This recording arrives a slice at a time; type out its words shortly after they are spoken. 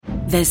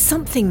There's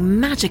something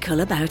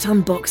magical about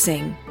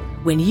unboxing.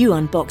 When you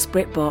unbox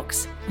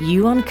BritBox,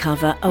 you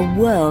uncover a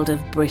world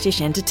of British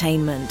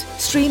entertainment.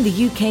 Stream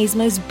the UK's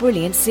most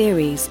brilliant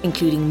series,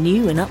 including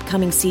new and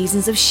upcoming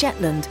seasons of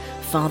Shetland,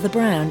 Father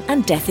Brown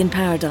and Death in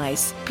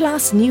Paradise.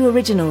 Plus new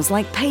originals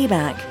like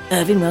Payback,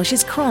 Irving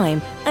Welsh's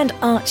Crime and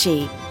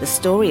Archie, the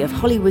story of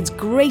Hollywood's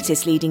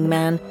greatest leading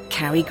man,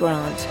 Cary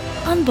Grant.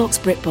 Unbox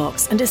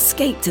BritBox and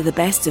escape to the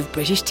best of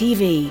British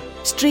TV.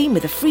 Stream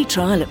with a free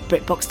trial at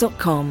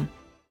BritBox.com.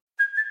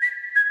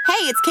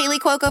 Hey, it's Kaylee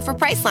Cuoco for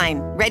Priceline.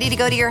 Ready to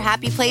go to your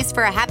happy place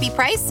for a happy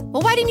price?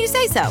 Well, why didn't you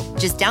say so?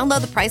 Just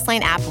download the Priceline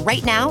app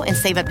right now and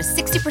save up to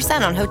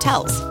 60% on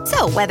hotels.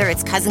 So whether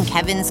it's Cousin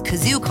Kevin's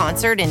Kazoo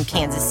Concert in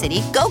Kansas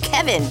City, go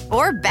Kevin,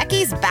 or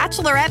Becky's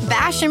Bachelorette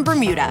Bash in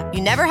Bermuda,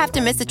 you never have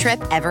to miss a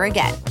trip ever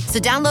again. So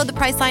download the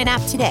Priceline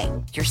app today.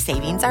 Your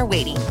savings are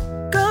waiting.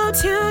 Go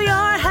to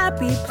your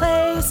happy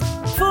place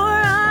for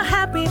a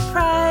happy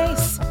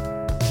price.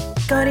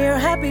 Go to your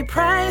happy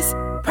price,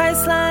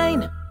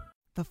 Priceline.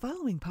 The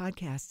following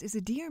podcast is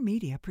a Dear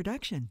Media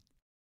production.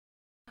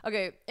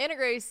 Okay, Anna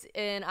Grace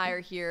and I are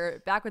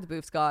here, back with the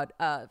Boof Squad.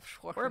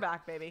 We're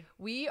back, baby.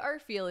 We are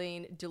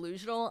feeling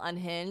delusional,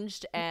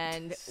 unhinged,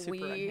 and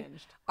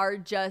unhinged.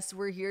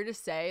 We're here to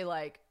say,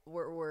 like,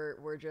 we're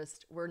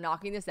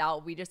knocking this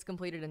out. We just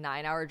completed a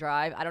 9-hour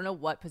drive. I don't know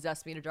what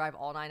possessed me to drive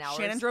all 9 hours.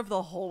 Shannon drove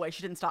the whole way.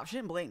 She didn't stop. She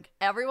didn't blink.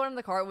 Everyone in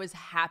the car was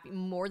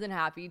more than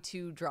happy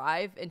to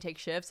drive and take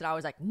shifts, and I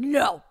was like,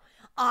 no,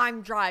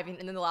 I'm driving.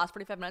 And then the last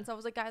 45 minutes, I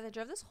was like, guys, I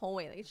drove this whole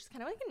way. Like, it's just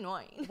kind of like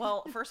annoying.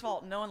 Well, first of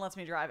all, no one lets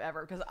me drive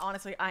ever because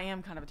honestly, I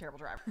am kind of a terrible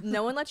driver.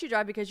 No one lets you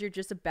drive because you're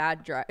just a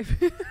bad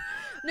driver.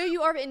 No,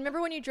 you are. And remember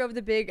when you drove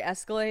the big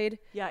Escalade?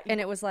 Yeah. And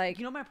it was like,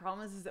 you know, my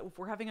problem is that if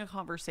we're having a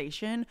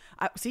conversation,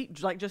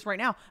 like just right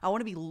now, I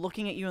want to be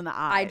looking at you in the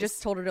eyes. I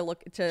just told her to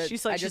look to.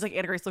 She's like,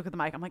 Anna Grace, look at the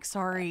mic. I'm like,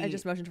 sorry. I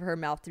just motioned for her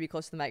mouth to be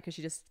close to the mic because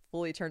she just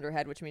fully turned her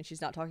head, which means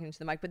she's not talking into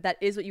the mic. But that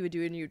is what you would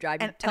do when you drive.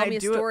 Tell me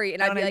a story,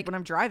 and I'd be like, when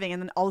I'm driving,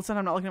 and then all of a sudden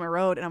I'm not looking at my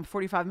road, and I'm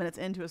 45 minutes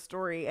into a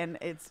story, and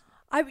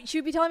she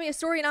would be telling me a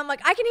story, and I'm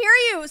like, I can hear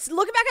you.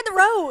 Look back at the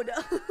road.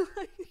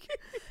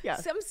 Yeah.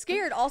 So I'm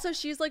scared. Also,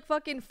 she's like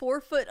fucking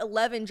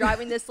 4'11"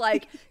 driving this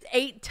like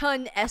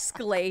 8-ton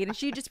Escalade, and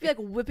she'd just be like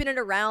whipping it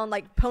around,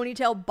 like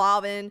ponytail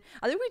bobbing.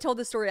 I think we told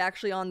this story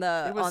actually on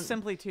the it was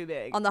simply too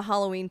big on the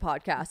Halloween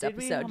podcast Did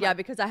we? episode. Oh yeah,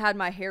 because I had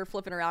my hair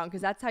flipping around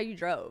because that's how you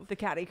drove. the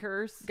catty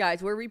curse.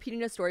 Guys, we're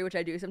repeating a story, which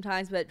I do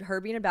sometimes, but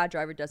her being a bad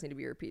driver does need to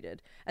be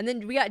repeated. And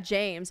then we got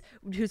James,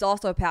 who's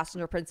also a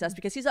passenger princess,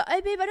 because he's like, hey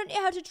babe, I don't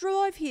know how to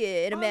drive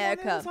here in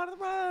America. Side of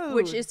the road.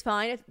 Which is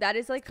fine. That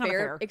is like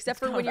fair. except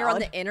It's for when you're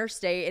valid. on the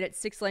interstate and it's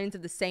 6 lanes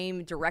of the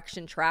same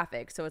direction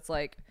traffic. So it's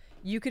like,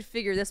 you could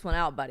figure this one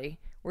out, buddy.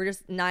 We're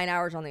just 9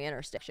 hours on the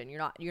intersection.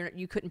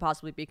 You couldn't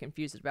possibly be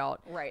confused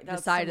about the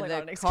side of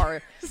the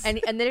car.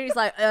 And then he's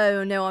like,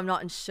 oh no, I'm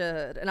not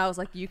insured. And I was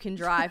like, you can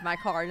drive my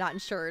car, not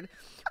insured.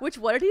 Which,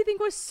 what did he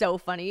think was so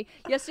funny?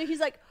 Yesterday he's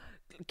like,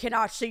 can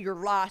I see your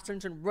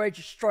license and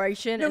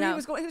registration? No, and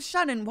he was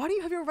Shannon, why do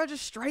you have your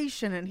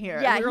registration in here?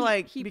 Yeah, and we were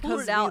like, he because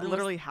pulled it out we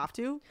literally have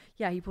to.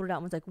 Yeah, he pulled it out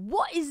and was like,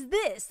 what is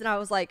this? And I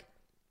was like,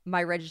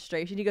 my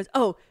registration. He goes,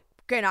 oh,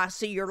 can I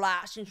see your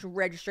license and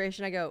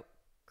registration? I go,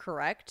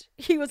 correct.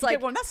 He was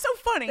like, well, that's so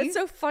funny. It's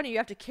so funny. You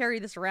have to carry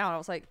this around. I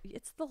was like,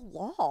 it's the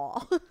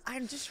law.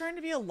 I'm just trying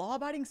to be a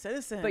law-abiding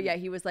citizen. But yeah,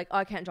 he was like, oh,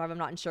 I can't drive. I'm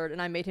not insured.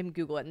 And I made him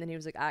Google it. And then he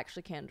was like, I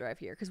actually can drive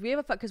here.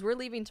 Because we're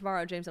leaving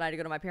tomorrow, James and I, to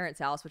go to my parents'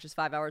 house, which is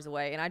 5 hours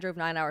away. And I drove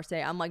 9 hours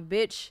today. I'm like,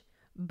 bitch,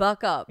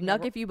 buck up.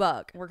 Nuck if you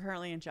buck. We're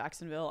currently in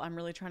Jacksonville. I'm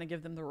really trying to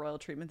give them the royal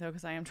treatment, though,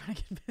 because I am trying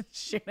to convince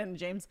Shannon and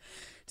James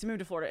to move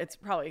to Florida. It's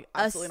probably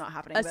absolutely not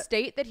happening. A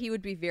state that he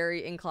would be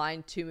very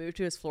inclined to move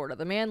to is Florida.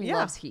 The man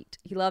loves heat.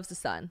 He loves the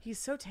sun. He's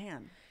so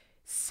tan.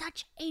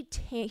 Such a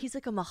tan. He's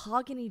like a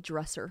mahogany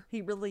dresser.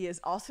 He really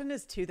is. Austin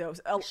is too, though.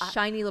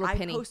 Shiny little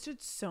penny. I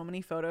posted so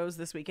many photos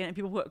this weekend, and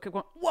people kept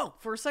going, whoa.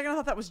 For a second, I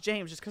thought that was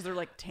James just because they're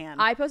like tan.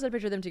 I posted a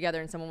picture of them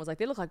together, and someone was like,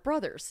 they look like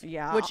brothers.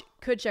 Yeah. Which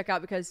could check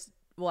out because,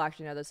 well,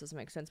 actually, no, this doesn't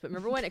make sense. But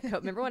remember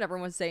when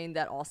everyone was saying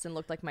that Austin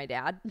looked like my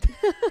dad?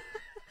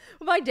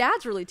 Well, my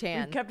dad's really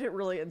tan. We kept it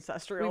really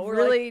ancestral.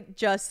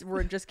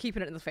 We're just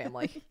keeping it in the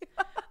family.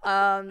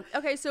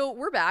 Okay, so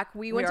we're back.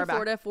 We went to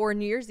Florida for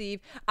New Year's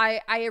Eve.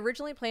 I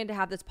originally planned to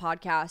have this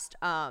podcast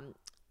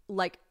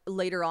like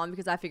later on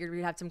because I figured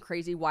we'd have some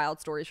crazy wild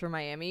stories from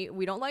Miami.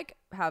 We don't like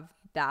have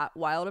that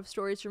wild of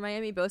stories from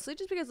Miami, mostly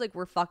just because like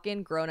we're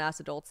fucking grown ass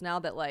adults now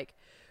that like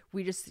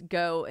we just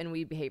go and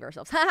we behave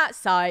ourselves.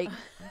 Psych.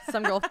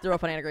 Some girl threw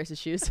up on Anna Grace's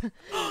shoes.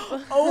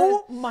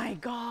 Oh my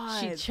God.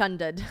 She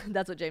chunded.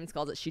 That's what James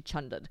calls it. She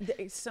chunded.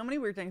 So many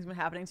weird things have been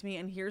happening to me.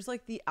 And here's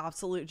like the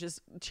absolute just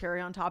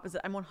cherry on top is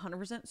that I'm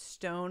 100%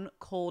 stone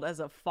cold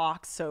as a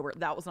fox sober.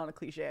 That was not a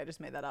cliche. I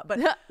just made that up.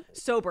 But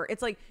sober.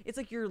 It's like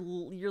you're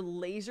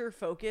laser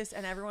focused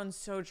and everyone's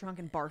so drunk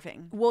and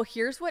barfing. Well,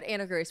 here's what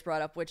Anna Grace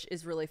brought up, which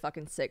is really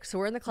fucking sick. So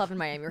we're in the club in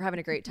Miami. We're having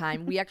a great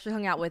time. We actually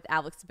hung out with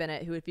Alex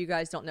Bennett, who, if you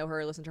guys don't know her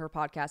or listen to to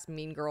her podcast,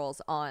 Mean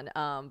Girls, on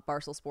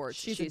Barstool Sports.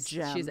 She's a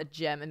gem. She's a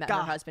gem. And met her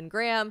husband,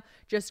 Graham.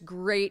 Just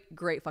great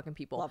fucking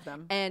people. Love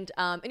them. And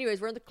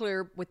anyways, we're in the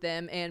club with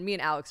them, and me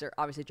and Alex are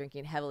obviously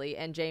drinking heavily,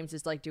 and James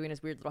is like doing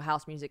his weird little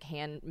house music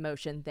hand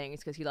motion things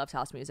because he loves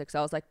house music. So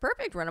I was like,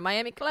 perfect, we're in a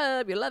Miami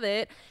club, you love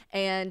it.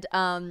 And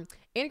Anna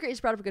Grace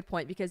brought up a good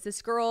point, because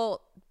this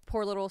girl,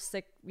 poor little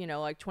sick,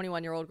 like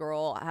 21-year-old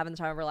girl having the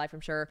time of her life,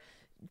 I'm sure,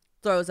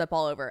 throws up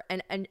all over.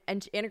 And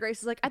Anna Grace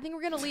is like, I think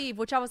we're gonna leave,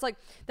 which I was like,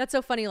 that's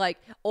so funny. Like,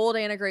 old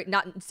Anna Grace,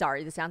 this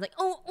sounds like,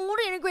 oh, old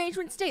Anna Grace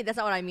wouldn't stay. That's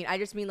not what I mean. I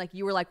just mean, like,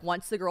 you were like,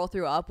 once the girl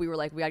threw up, we were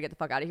like, we gotta get the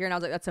fuck out of here. And I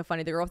was like, that's so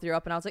funny. The girl threw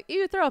up, and I was like,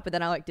 ew, throw up. But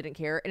then I like didn't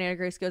care. And Anna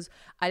Grace goes,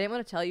 I didn't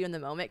want to tell you in the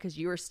moment because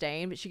you were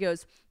staying, but she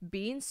goes,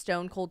 being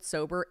stone cold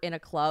sober in a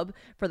club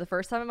for the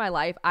first time in my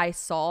life, I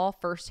saw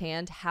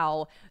firsthand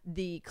how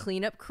the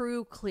cleanup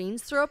crew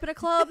cleans throw up in a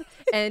club.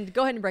 And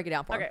go ahead and break it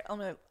down for me.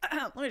 Okay,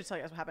 let me just tell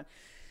you guys what happened.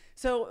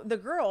 So the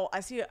girl,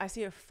 I see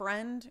a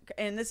friend,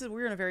 and we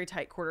were in a very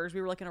tight quarters.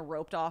 We were like in a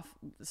roped off,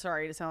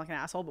 sorry to sound like an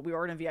asshole, but we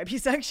were in a VIP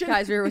section.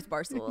 Guys, we were with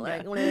Barstool.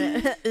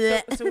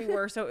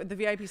 So the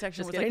VIP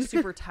section was like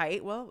super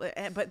tight. Well,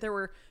 but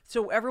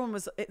everyone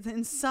was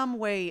in some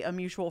way a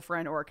mutual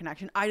friend or a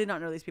connection. I did not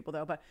know these people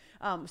though, but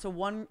so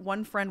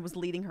one friend was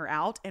leading her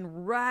out,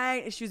 and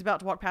right as she was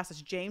about to walk past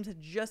us, James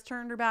had just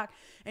turned her back,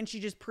 and she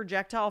just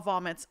projectile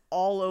vomits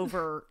all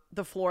over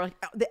the floor, like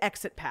the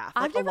exit path.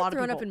 Like, I've never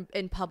thrown up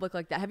in public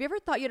like that. Have you ever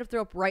thought you had to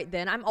throw up right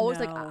then? I'm always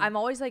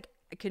like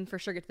I can for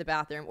sure get to the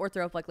bathroom or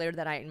throw up like later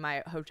that night in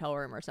my hotel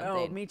room or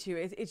something. Oh, me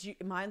too.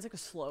 Mine's like a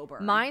slow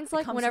burn. Mine's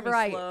like whenever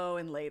I slow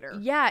and later.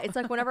 Yeah, it's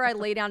like whenever I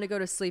lay down to go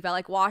to sleep, I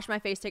like wash my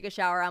face, take a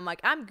shower. I'm like,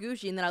 I'm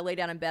Gucci, and then I lay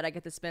down in bed. I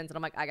get the spins, and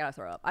I'm like, I gotta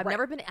throw up. I've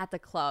never been at the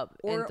club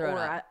and thrown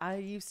up. I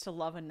used to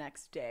love a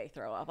next day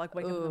throw up, like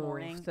wake up in the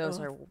morning. Those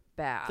are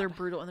bad. They're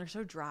brutal and they're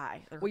so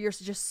dry. Well, you're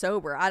just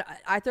sober.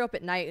 I throw up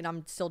at night and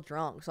I'm still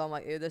drunk, so I'm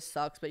like, ew, this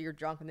sucks. But you're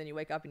drunk and then you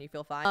wake up and you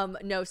feel fine.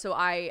 No, so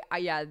I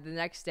the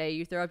next day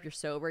you throw up, you're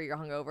sober,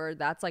 you're hungover.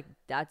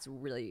 That's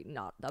really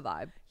not the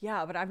vibe.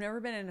 Yeah, but I've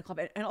never been in a club,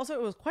 and also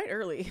it was quite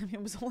early. I mean,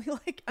 it was only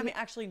like,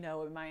 actually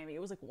no, in Miami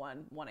it was like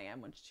 1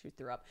 a.m. when she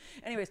threw up.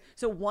 Anyways,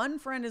 so one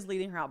friend is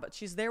leading her out, but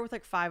she's there with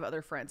like 5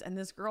 other friends, and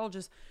this girl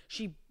it's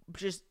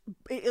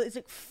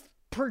like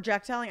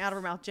projectiling out of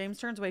her mouth. James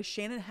turns away.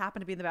 Shannon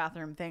happened to be in the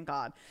bathroom, thank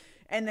God,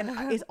 and then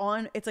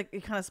it's like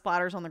it kind of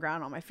splatters on the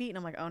ground on my feet, and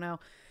I'm like, oh no.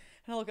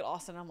 And I look at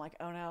Austin, and I'm like,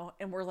 oh no.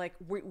 And we're like,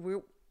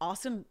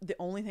 Austin, the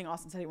only thing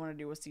Austin said he wanted to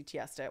do was see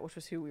Tiesto, which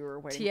was who we were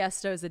waiting.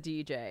 Tiesto's a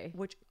DJ.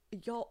 Which,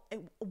 y'all,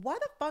 why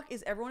the fuck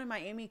is everyone in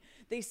Miami,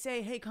 they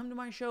say, hey, come to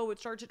my show, it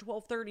starts at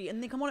 12:30,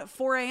 and they come on at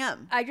 4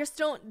 a.m. I just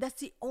don't, that's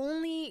the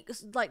only,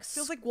 like,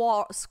 feels like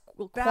that's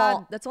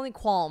the only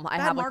qualm I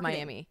have with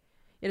Miami.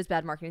 It is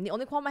bad marketing. The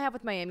only qualm I have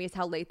with Miami is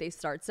how late they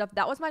start stuff.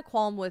 That was my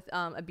qualm with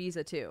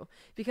Ibiza too,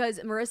 because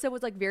Marissa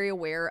was like very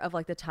aware of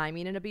like the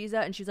timing in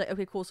Ibiza, and she's like,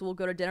 okay, cool, so we'll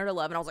go to dinner at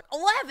 11. I was like,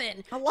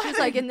 11. She's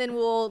like, and then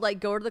we'll like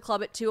go to the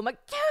club at 2. I'm like,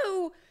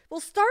 2. We'll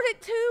start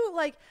at 2.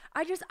 Like,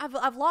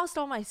 I've lost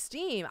all my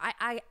steam.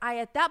 I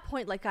at that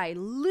point, like, I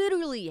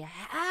literally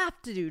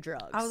have to do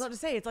drugs. I was about to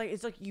say,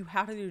 it's like you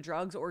have to do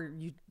drugs or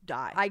you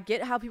die. I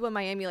get how people in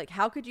Miami, like,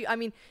 how could you? I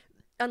mean,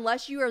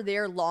 unless you are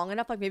there long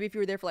enough, like maybe if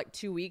you were there for like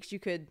 2 weeks, you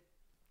could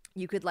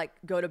like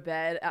go to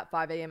bed at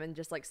 5 a.m. and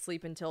just like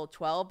sleep until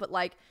 12. But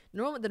like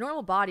the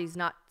normal body's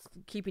not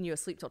keeping you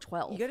asleep till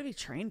 12. You got to be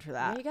trained for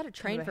that. Yeah, you got to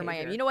train for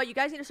Miami. You know what? You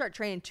guys need to start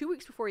training 2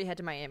 weeks before you head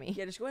to Miami.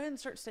 Yeah, just go ahead and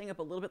start staying up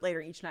a little bit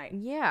later each night.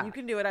 Yeah. You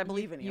can do it. I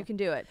believe in you. You can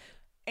do it.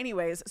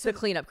 Anyways. So the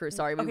cleanup crew.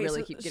 Sorry, we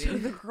really keep getting. So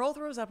the girl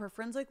throws up. Her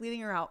friend's like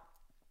leading her out.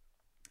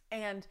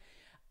 And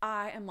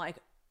I am like,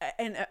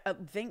 and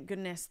thank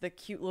goodness the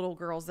cute little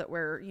girls that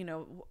wear,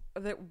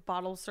 the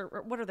bottle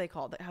service. What are they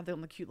called? That have them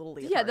the cute little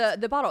leotards? Yeah,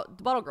 the bottle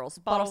girls,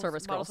 bottle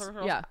service girls.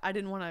 Yeah, I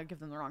didn't want to give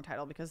them the wrong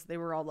title because they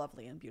were all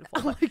lovely and beautiful.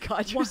 Oh my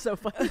God, you're so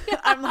funny.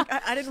 I'm like,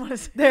 I didn't want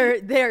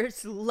to. They're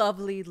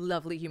lovely,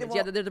 lovely humans.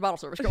 Well, yeah, they're the bottle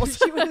service girls.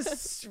 She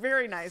was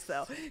very nice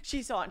though.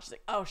 She saw it and she's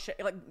like, oh shit.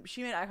 Like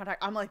she made eye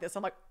contact. I'm like this.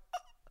 I'm like.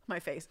 My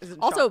face is in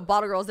also shock.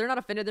 Bottle girls, they're not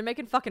offended. They're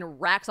making fucking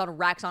racks on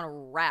racks on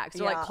racks.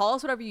 So like, call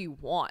us whatever you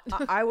want.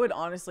 I would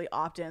honestly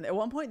opt in. At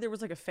one point there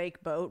was like a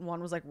fake boat.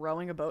 One was like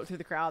rowing a boat through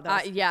the crowd.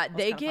 They get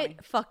funny.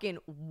 Fucking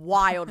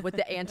wild with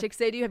the antics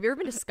they do. Have you ever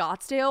been to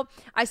Scottsdale?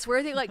 I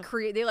swear they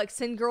like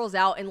send girls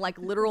out in like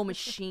literal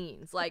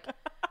machines. Like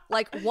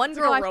one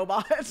girl, like a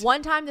robot.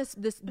 One time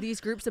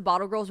these groups of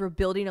bottle girls were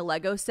building a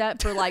Lego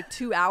set for like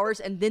 2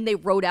 hours, and then they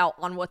rode out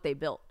on what they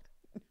built.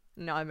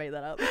 No, I made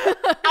that up.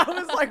 I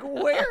was like,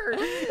 where?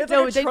 It's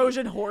like a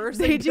Trojan horse.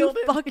 They do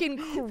fucking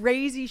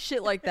crazy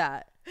shit like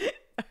that.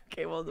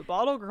 Okay, well, the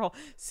bottle girl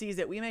sees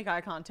it. We make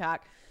eye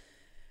contact.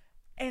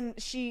 And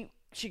she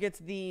gets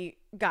the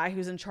guy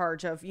who's in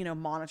charge of,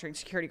 monitoring,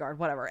 security guard,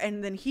 whatever.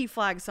 And then he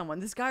flags someone.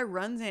 This guy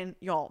runs in.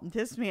 Y'all,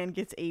 this man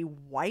gets a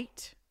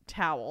white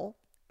towel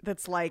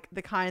that's like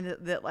the kind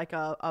that like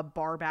a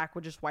bar back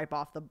would just wipe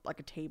off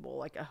like a table,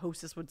 like a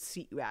hostess would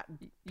seat you at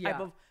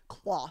type of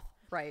cloth.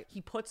 Right.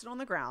 He puts it on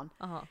the ground.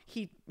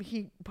 He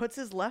puts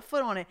his left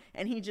foot on it,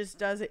 and he just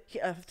does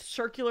a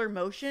circular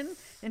motion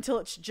until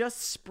it's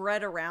just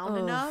spread around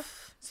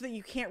enough so that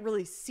you can't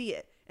really see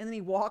it. And then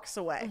he walks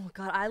away. Oh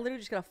God, I literally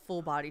just got a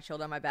full body chill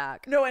down my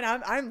back. No, and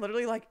I'm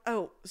literally like,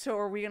 oh, so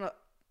are we gonna?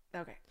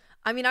 Okay.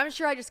 I mean, I'm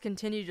sure I just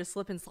continued to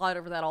slip and slide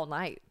over that all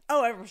night.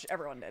 Oh,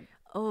 everyone did.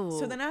 Oh.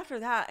 So then after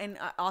that, and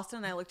Austin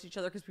and I looked at each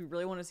other because we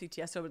really wanted to see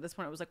Tiesto, but at this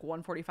point it was like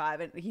 1:45,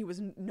 and he was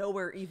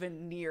nowhere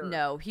even near.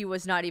 No, he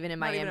was not even in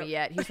Miami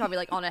yet. He's probably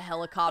like on a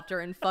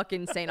helicopter in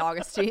fucking St.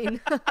 Augustine.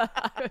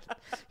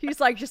 He's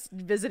like just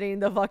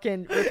visiting the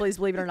fucking Ripley's,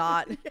 believe it or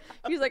not.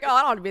 He's like, oh,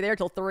 I don't have to be there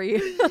till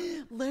 3.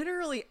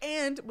 Literally.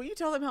 And will you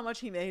tell them how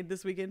much he made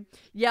this weekend?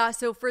 Yeah,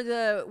 so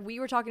we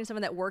were talking to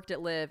someone that worked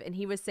at Live, and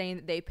he was saying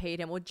that they paid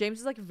him. Well,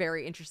 James is like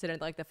very interested in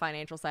like the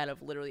financial side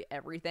of literally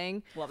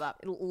everything. Love that.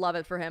 Love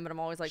it for him, but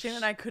I'm always like, Shannon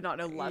and I could not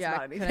know less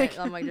about anything.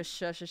 I'm like, just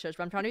shush. But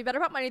I'm trying to be better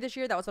about money this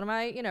year. That was one of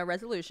my,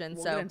 resolutions.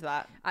 We'll so get into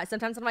that.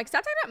 Sometimes I'm like,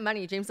 stop talking about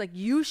money. James is like,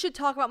 you should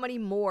talk about money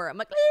more. I'm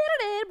like,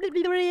 This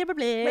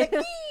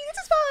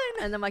is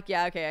fun. and I'm like,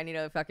 yeah, okay, I need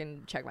to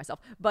fucking check myself.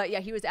 But yeah,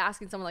 he was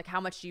asking someone like, how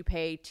much do you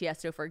pay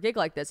Tiesto for a gig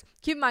like this?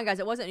 Keep in mind, guys,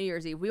 it wasn't New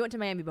Year's Eve. We went to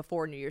Miami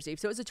before New Year's Eve,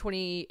 so it was the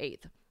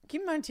 28th.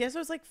 Keep in mind, Tiesto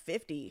was like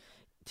 50.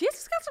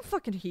 Tiesto's got some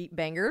fucking heat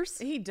bangers.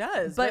 He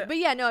does. But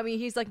yeah, no, I mean,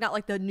 he's like not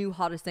like the new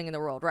hottest thing in the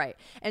world, right?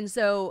 And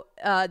so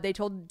they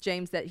told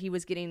James that he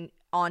was getting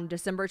on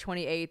December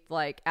 28th,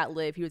 like at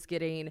Live, he was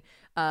getting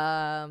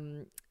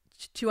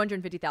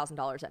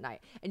 $250,000 at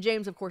night. And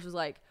James, of course, was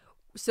like,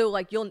 so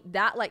like you won't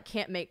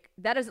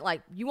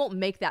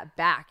make that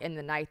back in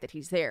the night that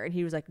he's there. And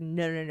he was like,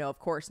 no, of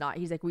course not.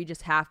 He's like, we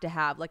just have to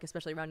have, like,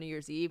 especially around New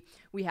Year's Eve,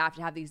 we have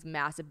to have these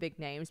massive big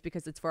names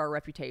because it's for our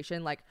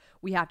reputation. Like,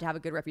 we have to have a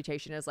good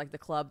reputation as like the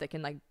club that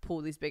can like pull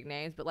these big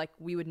names, but like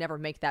we would never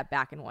make that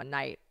back in one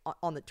night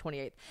on the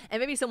 28th. And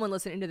maybe someone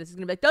listening to this is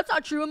gonna be like, that's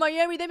not true. In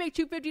Miami they make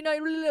 $250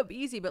 night,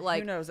 easy. But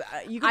like, who knows?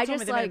 You could tell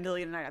me they made $1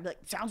 million a night. I'd be like,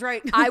 sounds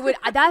right.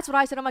 That's what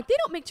I said. I'm like, they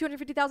don't make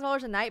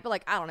 $250,000 a night, but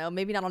like, I don't know,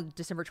 maybe not on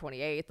December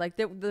 28th. Like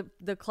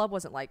the club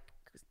wasn't like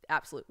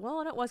absolute.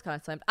 Well, and it was kind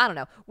of slim. I don't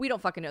know. We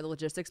don't fucking know the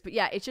logistics, but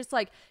yeah, it's just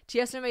like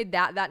Tiesto made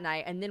that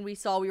night, and then we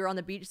were on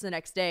the beach the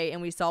next day,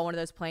 and we saw one of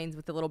those planes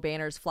with the little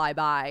banners fly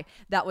by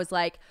that was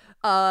like,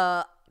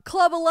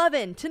 Club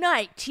 11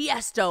 tonight,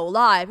 Tiesto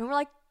live, and we're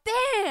like,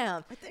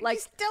 damn, I think like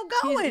he's still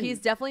going.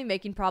 He's definitely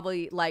making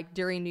probably like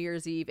during New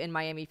Year's Eve in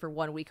Miami for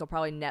 1 week, he'll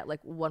probably net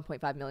like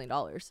 $1.5 million.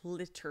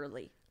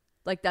 Literally.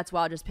 Like that's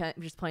wild. Just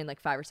playing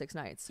like 5 or 6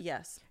 nights.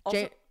 Yes.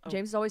 Also,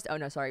 James is always. Oh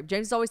no, sorry.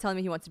 James is always telling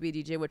me he wants to be a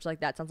DJ, which like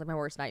that sounds like my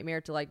worst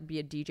nightmare to like be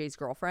a DJ's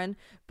girlfriend.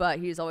 But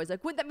he's always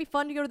like, wouldn't that be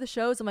fun to go to the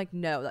shows? I'm like,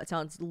 no, that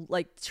sounds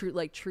like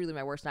truly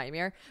my worst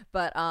nightmare.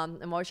 But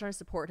I'm always trying to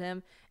support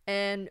him.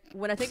 And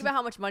when I think about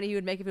how much money he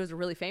would make if he was a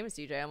really famous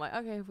DJ, I'm like,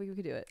 okay, we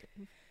could do it.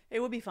 It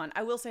would be fun.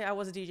 I will say I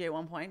was a DJ at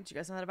one point. Do you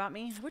guys know that about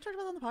me? Have we talked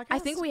about that on the podcast? I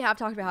think we have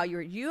talked about how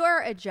you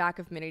are a jack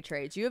of many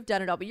trades. You have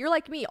done it all, but you're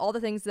like me. All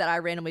the things that I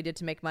randomly did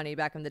to make money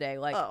back in the day,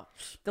 like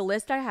the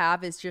list I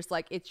have is just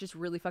like, it's just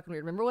really fucking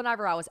weird. Remember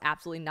whenever I was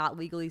absolutely not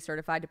legally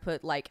certified to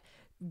put like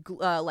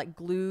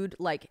glued,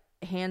 like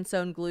hand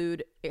sewn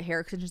glued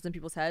hair extensions in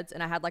people's heads,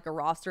 and I had like a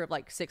roster of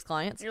like 6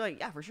 clients. You're like,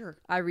 yeah, for sure.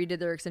 I redid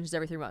their extensions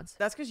every 3 months.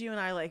 That's because you and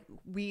I, like,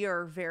 we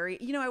are very,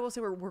 I will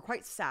say we're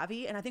quite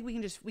savvy, and I think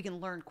we can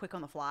learn quick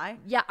on the fly.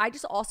 Yeah, I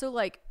just also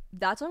like,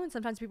 that's why when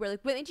sometimes people are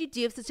like, what would you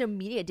do if social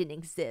media didn't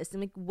exist?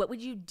 I'm like, what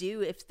would you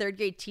do if 3rd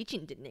grade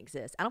teaching didn't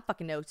exist? I don't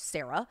fucking know,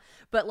 Sarah.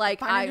 But like,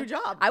 find a new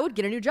job. I would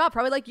get a new job,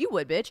 probably like you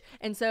would, bitch.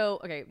 And so,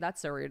 okay,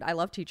 that's so weird. I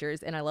love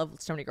teachers, and I love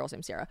so many girls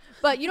named Sarah.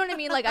 But you know what I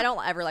mean? Like, I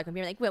don't ever like when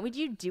people are like, what would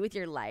you do with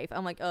your life?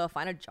 I'm like,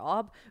 find a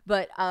job.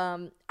 But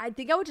I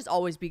think I would just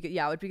always be good.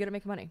 Yeah, I would be good at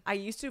making money. I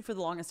used to for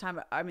the longest time.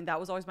 I mean, that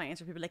was always my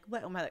answer. People were like,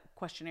 what? On my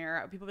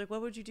questionnaire, people were like,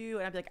 what would you do?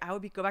 And I'd be like, I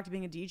would go back to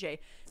being a DJ.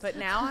 But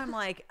now I'm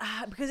like,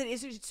 because it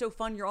is just so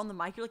fun. You're on the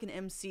mic. You're like an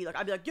MC. Like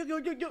I'd be like, yo.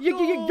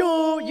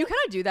 You kind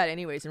of do that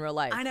anyways in real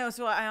life. I know.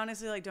 So I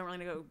honestly like don't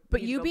really go.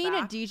 But you being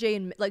a DJ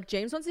and like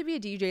James wants to be a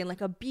DJ in like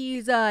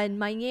Ibiza and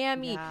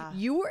Miami. Yeah.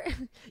 You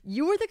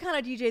were the kind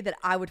of DJ that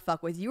I would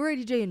fuck with. You were a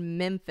DJ in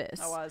Memphis.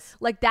 I was.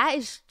 Like that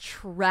is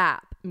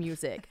trap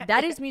music.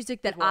 That is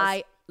music that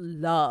I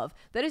love.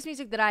 That is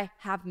music that I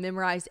have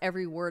memorized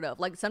every word of.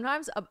 Like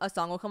sometimes a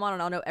song will come on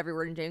and I'll know every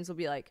word, and James will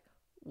be like,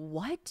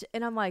 what?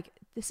 And I'm like,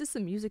 this is the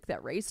music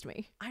that raised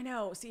me. I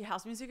know. See,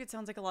 house music, it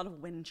sounds like a lot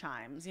of wind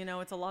chimes.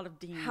 It's a lot of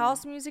ding.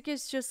 House music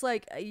is just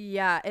like,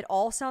 yeah, it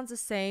all sounds the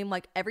same.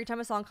 Like every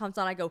time a song comes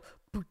on, I go,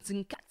 boots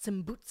and cats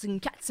and boots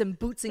and cats and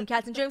boots and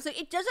cats. And James like,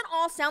 it doesn't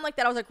all sound like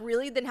that. I was like,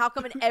 really? Then how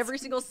come in every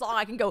single song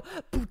I can go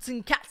boots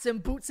and cats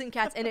and boots and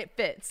cats and it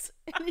fits?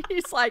 And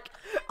he's like,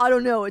 I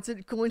don't know. It's a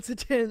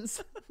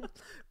coincidence.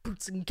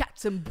 Boots and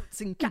cats and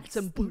boots and cats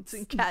and boots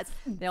and cats.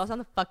 They all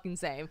sound the fucking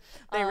same.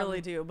 They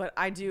really do. But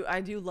I do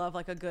love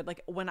like a good,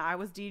 like when I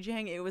was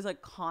DJing, it was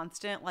like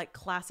constant, like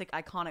classic,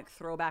 iconic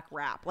throwback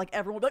rap. Like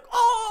everyone would be like,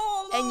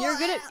 oh, And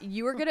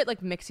you were good at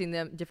like mixing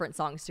them different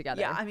songs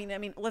together. Yeah, I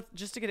mean, let's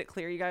just to get it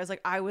clear, you guys.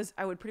 Like, I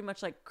would pretty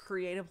much like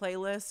create a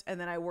playlist, and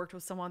then I worked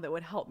with someone that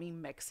would help me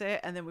mix it,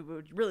 and then we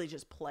would really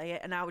just play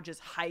it, and I would just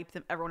hype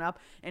everyone up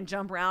and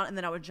jump around, and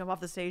then I would jump off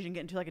the stage and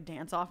get into like a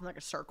dance off in like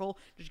a circle,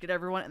 just get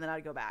everyone, and then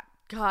I'd go back.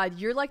 God,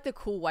 you're like the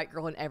cool white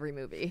girl in every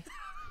movie.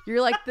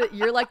 You're like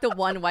the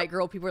one white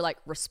girl people are like,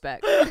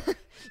 respect.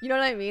 You know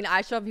what I mean?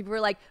 I show up, people are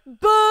like,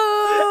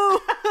 boo!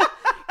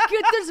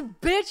 Get this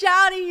bitch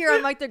out of here.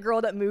 I'm like the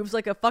girl that moves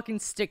like a fucking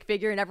stick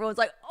figure, and everyone's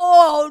like,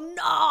 oh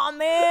no,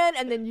 man.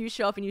 And then you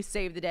show up and you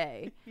save the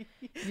day.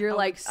 You're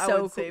like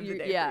so cool.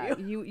 Yeah,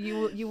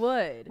 you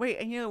would. Wait,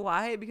 and you know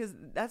why? Because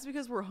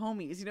we're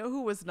homies. You know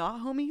who was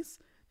not homies?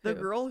 The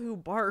girl who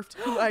barfed,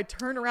 who I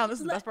turned around. This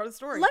is the best part of the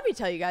story. Let me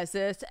tell you guys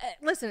this.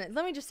 Listen,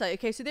 let me just tell you.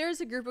 Okay, so there's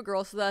a group of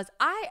girls with us.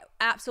 I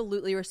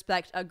absolutely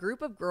respect a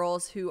group of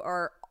girls who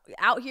are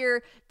out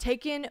here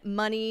taking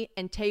money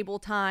and table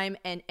time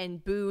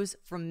and booze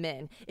from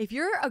men. If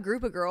you're a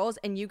group of girls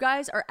and you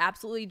guys are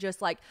absolutely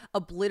just like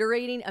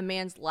obliterating a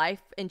man's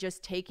life and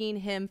just taking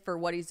him for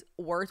what he's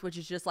worth, which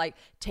is just like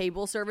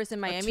table service in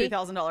Miami, a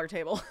 $2,000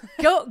 table.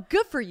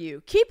 Good for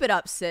you. Keep it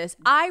up, sis.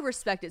 I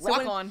respect it.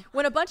 Rock on.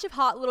 When a bunch of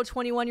hot little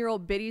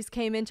 21-year-old biddies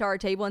came into our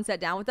table and sat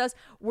down with us,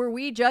 were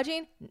we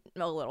judging?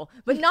 A little,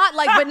 but not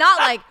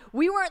like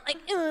we weren't like,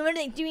 what are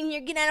they doing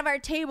here? Get out of our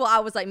table. I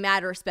was like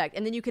mad respect,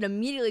 and then you can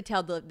immediately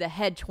tell the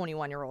head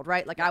 21-year-old,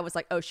 right? Like, I was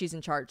like, oh, she's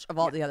in charge of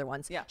all the other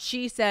ones. Yeah.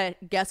 She said,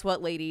 guess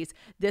what, ladies?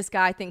 This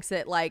guy thinks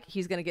that like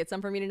he's gonna get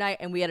some from me tonight,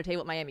 and we had a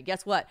table at Miami.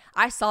 Guess what?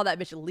 I saw that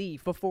bitch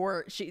leave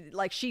before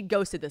she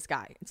ghosted this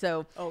guy.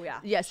 So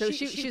so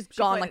she's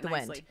gone like the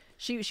wind.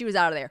 She was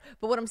out of there.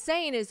 But what I'm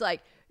saying is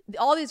like,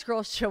 all these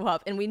girls show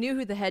up, and we knew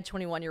who the head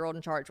 21-year-old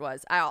in charge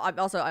was. I'm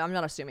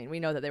not assuming. We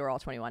know that they were all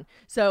 21.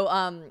 So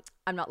I'm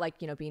not like,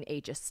 being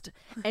ageist.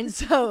 And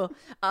so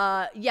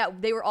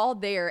they were all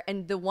there,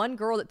 and the one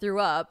girl that threw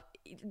up,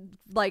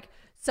 like,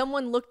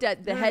 someone looked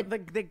at the head.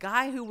 The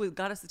guy who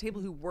got us the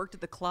table, who worked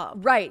at the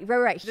club. Right.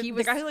 He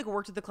was the guy who like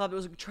worked at the club that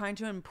was trying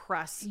to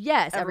impress.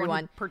 Yes,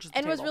 everyone. Purchased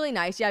and the it was table. really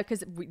nice. Yeah, because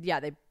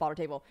they bought our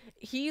table.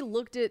 He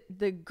looked at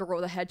the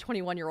girl, the head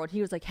 21-year-old.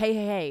 He was like,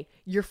 hey,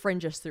 your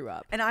friend just threw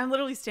up. And I'm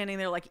literally standing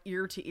there like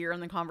ear to ear in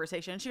the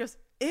conversation. She goes,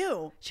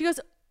 ew. She goes,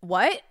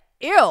 what?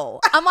 Ew.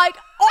 I'm like,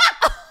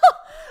 oh.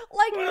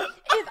 Like,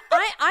 if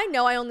I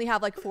know I only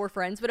have like 4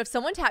 friends, but if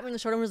someone tapped me on the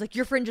shoulder and was like,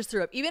 your friend just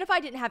threw up, even if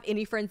I didn't have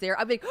any friends there,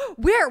 I'd be like,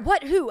 where,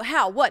 what, who,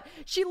 how, what?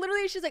 She's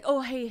like,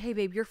 oh, hey,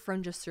 babe, your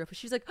friend just threw up. And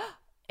she's like,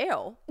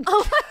 ew. I'm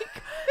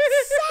like,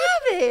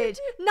 savage,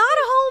 not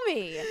a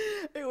homie.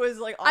 It was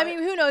like, I mean,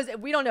 who knows?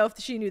 We don't know if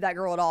she knew that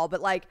girl at all, but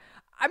like,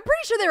 I'm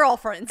pretty sure they were all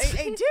friends.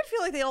 It did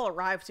feel like they all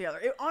arrived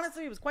together.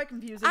 Honestly, it was quite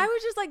confusing. I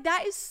was just like,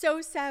 that is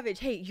so savage.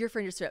 Hey, your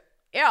friend just threw up.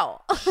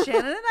 Ew.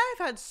 Shannon and I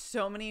have had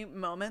so many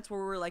moments where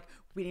we were like,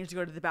 we need to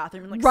go to the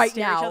bathroom and like right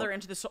stare now. each other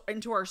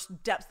into our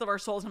depths of our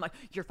souls. And I'm like,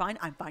 you're fine,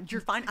 I'm fine,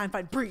 you're fine, I'm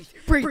fine. Breathe.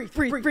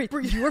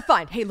 You were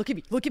fine. Hey, look at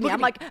me.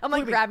 I'm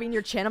like grabbing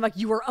your chin. I'm like,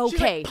 you are okay.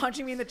 She's like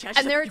punching me in the chest.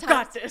 And She's there like, are you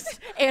times, got this.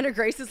 Anna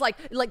Grace is like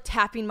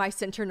tapping my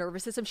center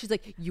nervous system. She's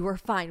like, you are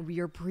fine. We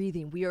are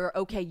breathing. We are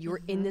okay. You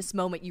are in this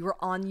moment. You are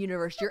on the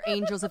universe. Your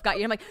angels have got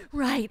you. And I'm like,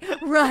 right.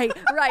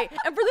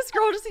 And for this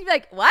girl just to be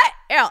like, what?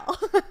 Ew.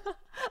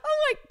 I'm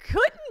like,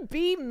 couldn't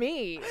be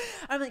me.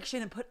 I'm like,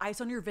 Shannon, put ice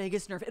on your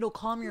vagus nerve. It'll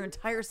calm your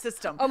entire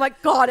system. Oh my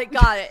God, it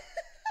got it.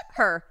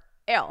 Her.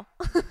 Ew.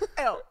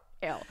 Ew.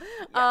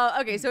 Yeah.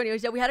 Okay, so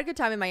anyways, we had a good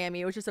time in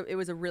Miami. It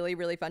was a really,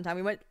 really fun time.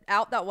 We went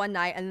out that one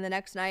night, and then the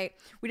next night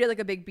we did like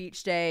a big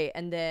beach day,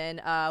 and then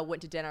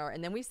went to dinner,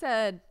 and then we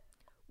said,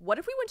 what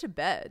if we went to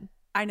bed?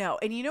 I know.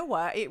 And you know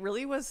what? It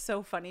really was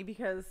so funny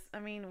because, I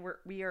mean,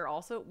 we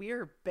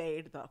are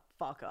bayed the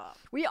fuck up.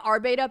 We are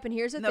bayed up, and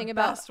here's the thing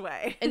about...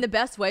 In the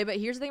best way, but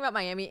here's the thing about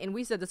Miami, and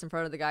we said this in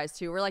front of the guys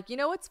too. We're like, you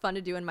know what's fun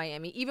to do in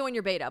Miami? Even when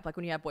you're bayed up, like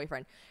when you have a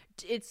boyfriend.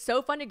 It's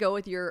so fun to go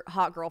with your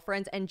hot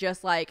girlfriends and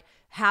just like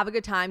have a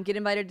good time, get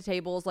invited to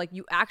tables. Like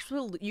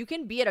you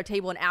can be at a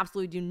table and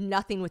absolutely do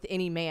nothing with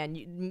any man.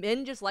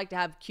 Men just like to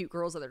have cute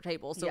girls at their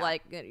table. So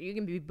like you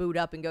can be booed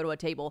up and go to a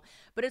table.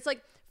 But it's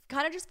like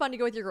kind of just fun to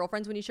go with your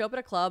girlfriends when you show up at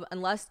a club,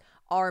 unless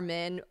our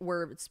men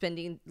were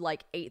spending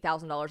like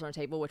 $8,000 on a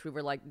table, which we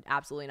were like,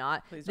 absolutely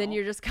not. Then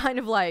you're just kind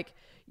of like,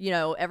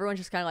 everyone's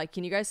just kind of like,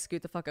 can you guys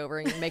scoot the fuck over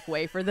and make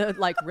way for the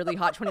like really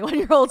hot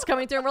 21-year-olds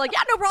coming through? And we're like,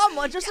 yeah, no problem.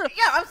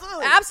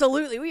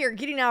 Absolutely. We are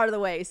getting out of the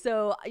way.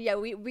 So yeah,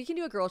 we can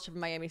do a girls trip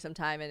in Miami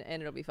sometime,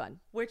 and it'll be fun.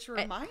 Which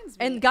reminds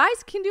me, and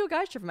guys can do a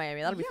guys trip in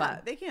Miami. That'll be fun.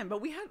 They can.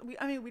 But we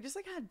just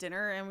like had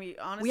dinner, and we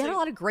honestly had a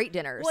lot of great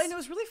dinners. Well, and it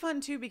was really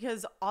fun too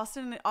because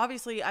Austin,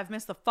 obviously I've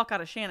missed the fuck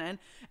out of Shannon,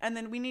 and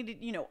then we needed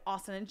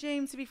Austin and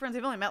James to be friends.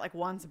 They've only met like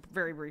once,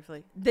 very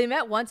briefly. They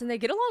met once, and they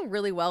get along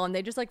really well, and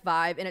they just like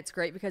vibe, and it's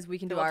great because we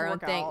can do our own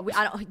thing.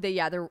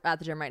 They're at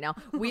the gym right now.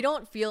 I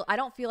don't feel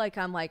like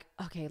I'm like,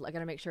 okay, I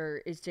gotta make sure,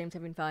 is James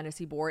having fun? Is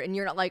he bored? And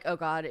you're not like, oh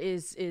God,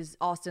 is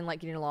Austin like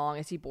getting along?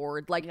 Is he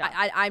bored? Like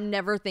I'm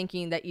never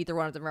thinking that either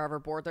one of them are ever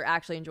bored. They're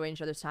actually enjoying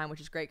each other's time,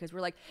 which is great because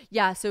we're like,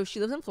 yeah, so she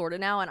lives in Florida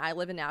now and I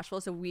live in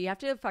Nashville, so we have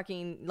to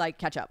fucking like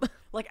catch up.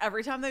 Like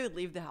every time they would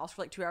leave the house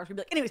for like 2 hours, we'd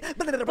be like, anyways,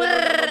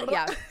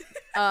 yeah.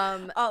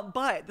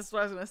 But this is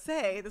what I was gonna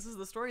say. This is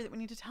the story that we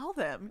need to tell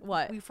them.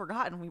 What? We've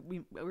forgotten.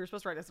 We were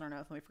supposed to write this in our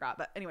notes and we forgot.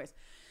 But anyways,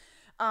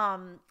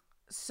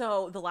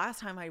 so the last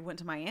time I went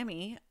to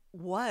Miami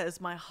was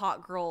my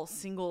hot girl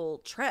single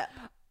trip.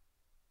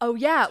 Oh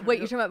yeah. Wait,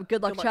 you're talking about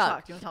Good Luck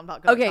Chuck. Do you want to talk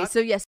about Good Luck Chuck? So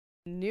yes,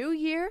 new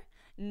year,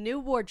 new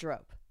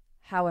wardrobe.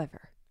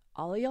 However,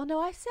 all of y'all know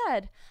I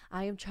said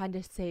I am trying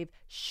to save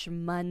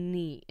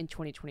shmoney in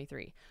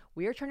 2023.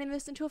 We are turning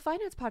this into a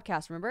finance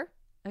podcast, remember?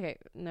 Okay,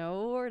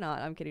 no, we're not.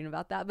 I'm kidding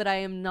about that. But I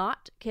am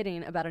not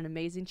kidding about an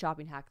amazing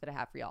shopping hack that I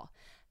have for y'all.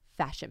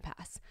 Fashion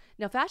Pass.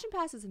 Now, Fashion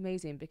Pass is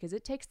amazing because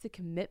it takes the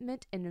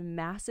commitment and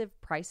massive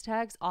price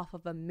tags off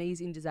of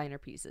amazing designer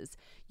pieces.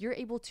 You're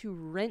able to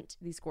rent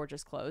these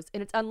gorgeous clothes,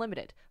 and it's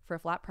unlimited for a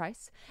flat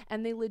price.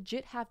 And they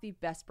legit have the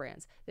best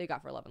brands. They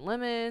got For 11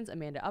 Lemons,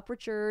 Amanda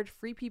Uprichard,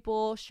 Free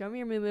People, Show Me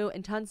Your Moo,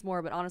 and tons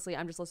more. But honestly,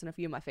 I'm just listing a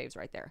few of my faves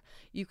right there.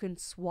 You can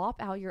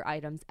swap out your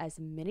items as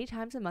many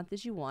times a month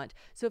as you want,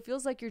 so it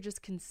feels like you're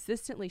just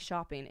consistently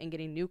shopping and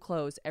getting new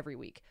clothes every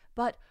week.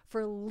 But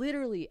for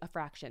literally a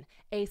fraction,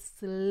 a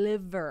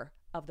sliver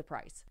of the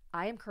price.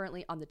 I am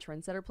currently on the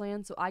Trendsetter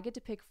plan, so I get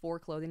to pick 4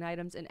 clothing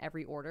items in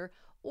every order,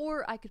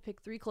 or I could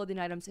pick 3 clothing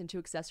items and 2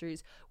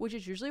 accessories, which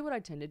is usually what I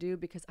tend to do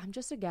because I'm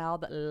just a gal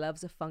that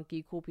loves a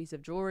funky, cool piece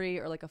of jewelry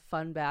or like a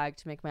fun bag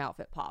to make my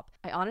outfit pop.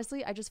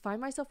 I just find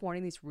myself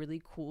wanting these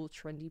really cool,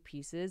 trendy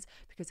pieces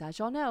because, as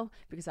y'all know,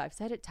 because I've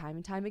said it time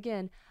and time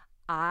again,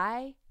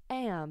 I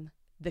am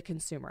the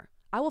consumer.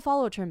 I will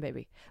follow a trend,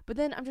 baby. But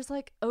then I'm just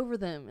like over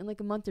them in like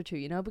a month or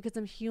 2, because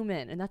I'm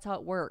human and that's how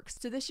it works.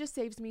 So this just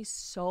saves me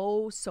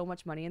so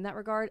much money in that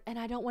regard, and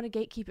I don't want to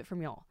gatekeep it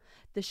from y'all.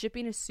 The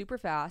shipping is super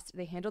fast.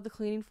 They handle the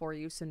cleaning for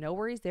you, so no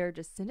worries there.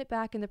 Just send it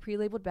back in the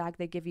pre-labeled bag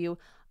they give you.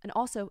 And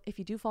also, if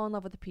you do fall in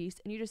love with a piece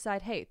and you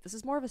decide, hey, this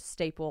is more of a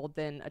staple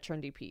than a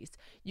trendy piece,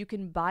 you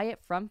can buy it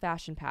from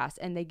Fashion Pass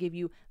and they give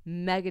you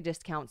mega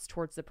discounts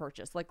towards the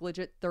purchase, like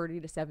legit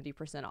 30 to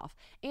 70% off.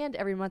 And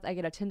every month I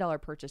get a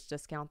 $10 purchase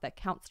discount that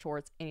counts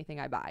towards anything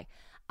I buy.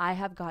 I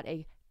have got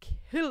a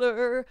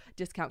killer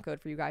discount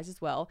code for you guys as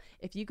well.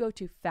 If you go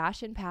to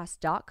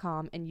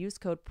fashionpass.com and use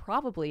code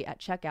probably at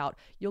checkout,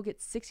 you'll get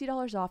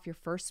 $60 off your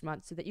first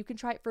month so that you can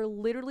try it for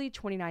literally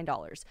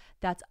 $29.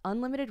 That's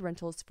unlimited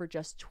rentals for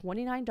just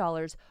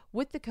 $29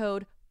 with the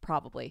code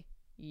probably.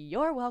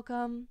 You're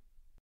welcome.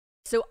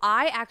 So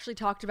I actually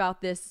talked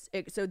about this.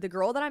 So the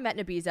girl that I met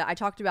in Ibiza, I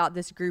talked about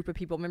this group of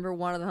people. Remember,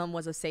 one of them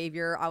was a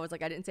savior. I was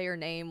like, I didn't say her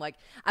name. Like,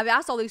 I've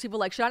asked all these people,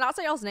 like, should I not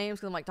say y'all's names?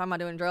 Because I'm like talking about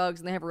doing drugs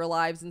and they have real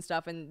lives and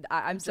stuff. And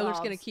I'm still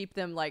just going to keep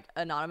them like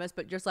anonymous.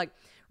 But just like,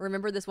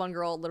 remember this one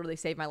girl literally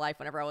saved my life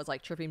whenever I was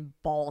like tripping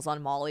balls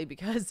on Molly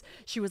because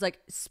she was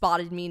like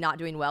spotted me not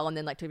doing well and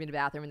then like took me to the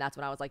bathroom. And that's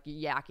when I was like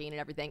yakking and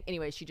everything.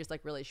 Anyway, she just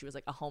like really, she was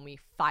like a homie,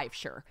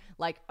 sure.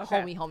 Like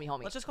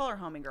homie. Let's just call her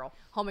homie girl.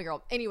 Homie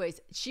girl. Anyways,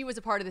 she was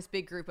a part of this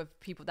big group of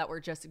people that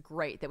were just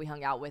great that we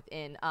hung out with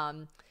in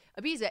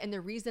Ibiza. And the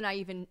reason I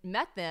even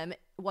met them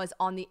was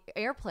on the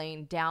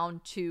airplane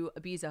down to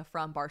Ibiza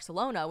from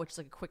Barcelona, which is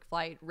like a quick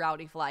flight,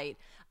 rowdy flight.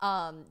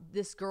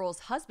 This girl's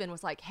husband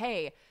was like,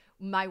 hey,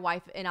 my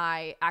wife and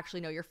I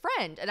actually know your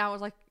friend. And I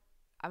was like,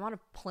 I'm on a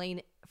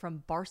plane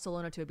from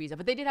Barcelona to Ibiza,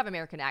 but they did have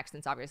American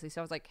accents, obviously.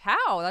 So I was like,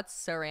 how? That's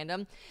so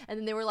random. And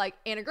then they were like,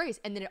 Anna Grace.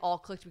 And then it all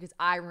clicked because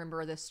I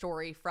remember this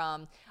story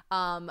from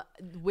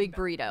Wig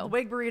Burrito.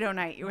 Wig Burrito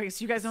night.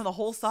 So you guys know the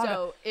whole saga.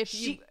 So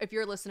if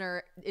you're a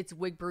listener, it's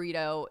Wig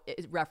Burrito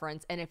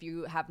reference. And if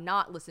you have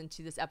not listened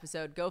to this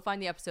episode, go find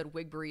the episode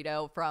Wig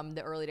Burrito from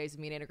the early days of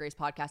me and Anna Grace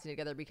podcasting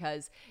together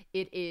because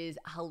it is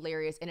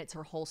hilarious. And it's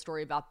her whole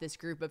story about this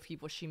group of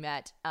people she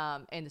met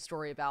and the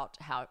story about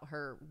how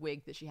her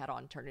wig that she had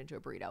on turned into a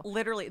burrito.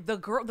 Literally,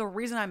 the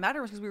reason I met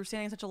her was because we were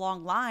standing in such a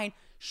long line.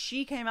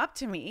 She came up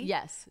to me,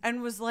 yes,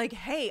 and was like,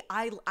 "Hey,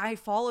 I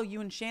follow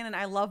you and Shannon.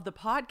 I love the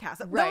podcast."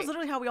 That was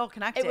literally how we all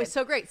connected. It was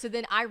so great. So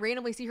then I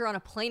randomly see her on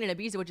a plane in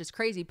Ibiza, which is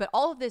crazy. But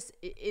all of this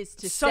is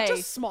to such say, a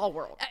small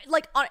world.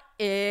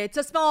 It's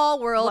a small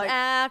world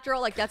after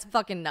all. Like that's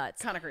fucking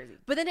nuts. Kind of crazy.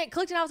 But then it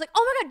clicked, and I was like,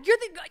 "Oh my god,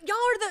 y'all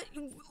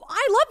are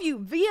I love you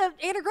via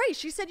Anna Grace."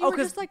 She said you were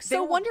just like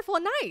so wonderful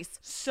and nice,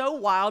 so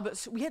wild.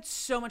 But we had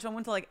so much fun. We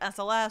went to like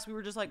SLS. We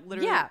were just like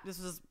literally. Yeah. This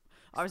was.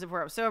 Obviously,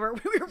 before I was sober,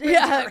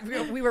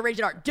 we were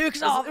raging our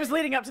dukes off. It was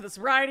leading up to the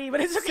sobriety,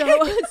 but it's okay.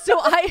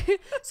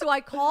 So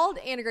I called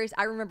Anna Grace.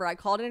 I remember I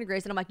called Anna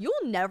Grace, and I'm like, "You'll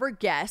never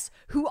guess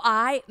who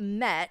I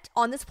met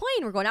on this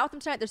plane. We're going out with them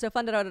tonight. They're so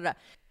fun."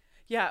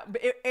 Yeah,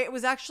 but it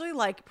was actually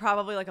like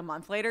probably like a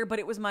month later, but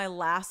it was my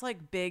last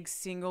like big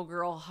single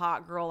girl,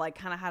 hot girl, like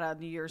kind of had a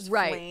New Year's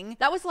fling.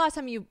 That was the last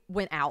time you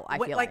went out. I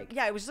feel like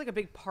yeah, it was just like a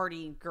big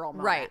party girl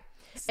moment. Right.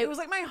 It was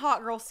like my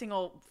hot girl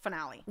single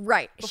finale.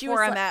 Right.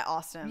 Before I met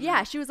Austin.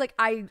 Yeah. She was like,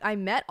 I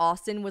met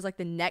Austin, was like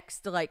the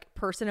next like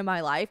person in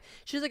my life.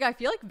 She was like, I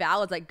feel like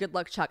Val is like good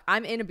luck Chuck.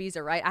 I'm in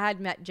Ibiza, right? I had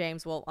met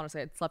James. Well,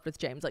 honestly, I'd slept with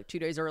James like 2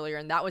 days earlier.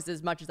 And that was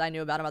as much as I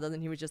knew about him, other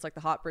than he was just like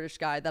the hot British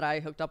guy that I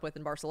hooked up with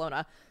in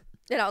Barcelona.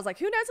 And I was like,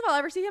 who knows if I'll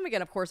ever see him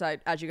again? Of course,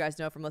 as you guys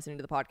know from listening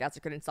to the podcast, I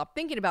couldn't stop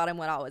thinking about him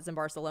when I was in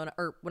Barcelona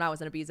or when I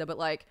was in Ibiza. But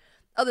like,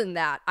 other than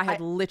that, I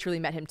had literally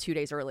met him 2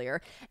 days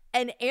earlier.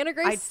 And Anna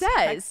Grace says,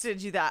 I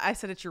texted you that. I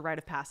said it's your rite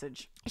of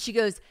passage. She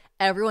goes,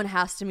 everyone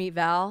has to meet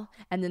Val,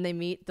 and then they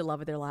meet the love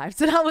of their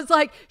lives. And I was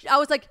like,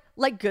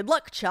 good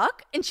luck,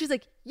 Chuck. And she's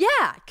like,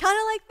 yeah, kind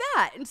of like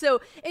that. And so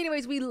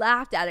anyways, we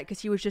laughed at it because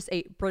he was just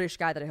a British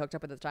guy that I hooked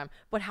up with at the time.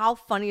 But how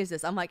funny is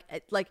this? I'm like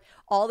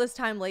all this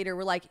time later,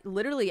 we're like,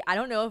 literally, I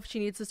don't know if she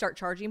needs to start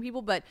charging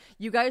people, but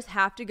you guys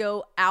have to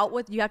go out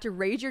with, you have to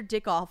raise your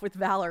dick off with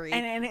Valerie.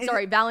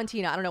 Sorry,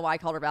 Valentina. I don't know why I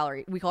called her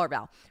Valerie. We call her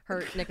Val.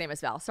 Her nickname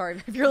is Val.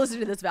 Sorry if you're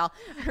listening to this, Val.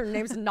 Her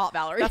name's not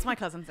Valerie. That's my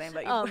cousin's name.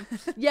 But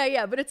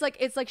yeah. But it's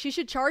like she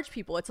should charge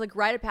people. It's like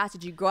rite of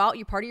passage. You go out,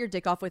 you party your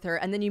dick off with her,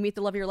 and then you meet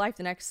the love of your life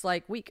the next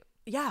like week.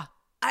 Yeah.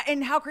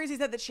 And how crazy is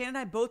that Shannon and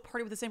I both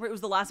partied with the same girl? It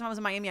was the last time I was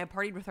in Miami. I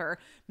partied with her,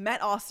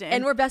 met Austin.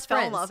 And we're best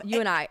friends, you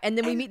and I. And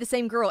then we meet the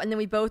same girl, and then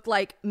we both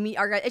like meet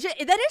our guys. That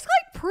is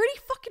like pretty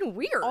fucking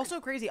weird. Also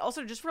crazy.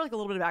 Also, just for like a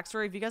little bit of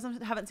backstory, if you guys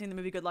haven't seen the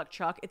movie Good Luck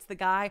Chuck, it's the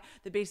guy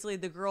that basically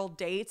the girl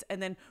dates,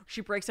 and then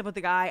she breaks up with the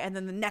guy, and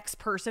then the next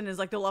person is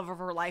like the love of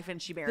her life, and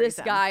she marries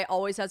This guy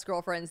always has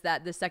girlfriends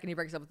that the second he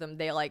breaks up with them,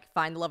 they like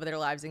find the love of their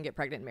lives and get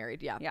pregnant and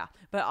married. Yeah. Yeah.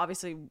 But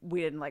obviously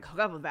we didn't like hook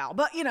up with Val,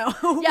 but you know.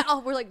 Yeah.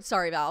 Oh, we're like,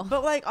 sorry, Val.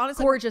 But like,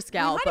 honestly, gorgeous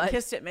gal, but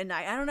kissed at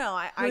midnight. I don't know.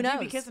 I do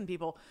be kissing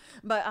people,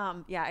 but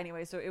yeah.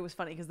 Anyway, so it was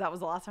funny because that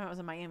was the last time I was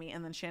in Miami,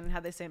 and then Shannon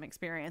had the same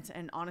experience,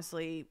 and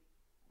honestly,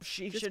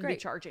 she should be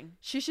charging.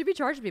 She should be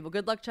charging people.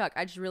 Good luck, Chuck.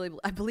 I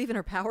believe in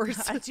her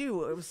powers. I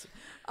do. It was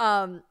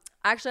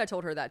actually I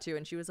told her that too,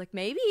 and she was like,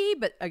 maybe,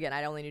 but again,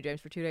 I only knew James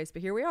for 2 days,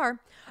 but here we are.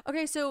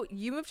 Okay, so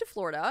you moved to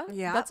Florida.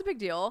 Yeah, that's a big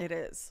deal. It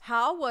is.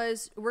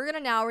 We're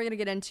gonna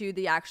get into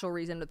the actual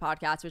reason of the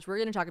podcast, which we're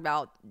gonna talk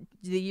about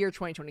the year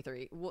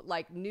 2023,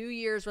 like New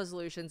Year's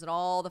resolutions and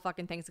all the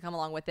fucking things that come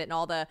along with it, and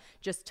all the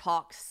just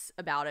talks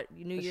about it,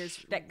 New Year's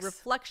shticks.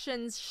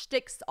 Reflections,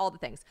 shticks, all the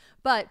things.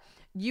 But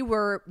you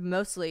were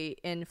mostly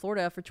in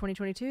Florida for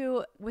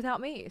 2022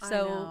 without me.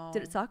 So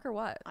did it suck or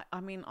what?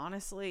 I mean,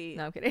 honestly,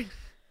 no, I'm kidding.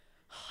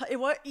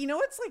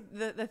 It's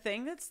like the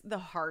thing that's the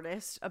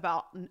hardest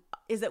about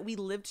is that we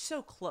lived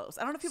so close.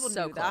 I don't know if people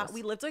knew that.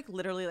 We lived like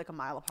literally like a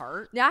mile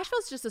apart.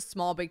 Nashville's just a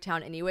small big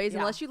town anyways,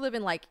 unless you live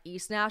in like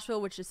East Nashville,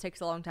 which just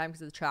takes a long time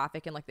because of the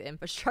traffic and like the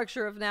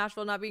infrastructure of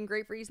Nashville not being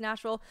great for East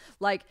Nashville.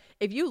 Like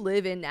if you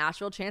live in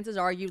Nashville, chances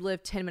are you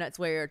live 10 minutes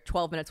away or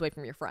 12 minutes away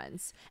from your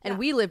friends. And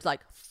we lived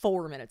like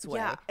 4 minutes away.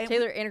 Yeah,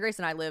 Taylor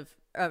and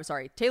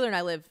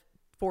I live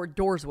 4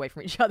 doors away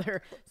from each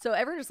other, so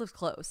everyone just lives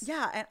close.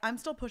 Yeah, and I'm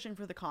still pushing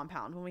for the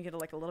compound. When we get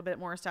like a little bit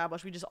more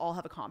established, we just all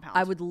have a compound.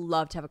 I would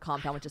love to have a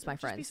compound with just my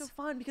friends. It'd be so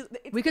fun because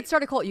we could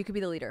start a cult. You could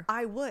be the leader.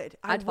 I would.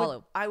 I'd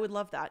follow. I would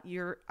love that.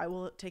 I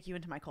will take you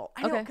into my cult.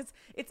 I know, because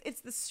it's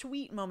the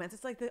sweet moments.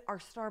 It's like our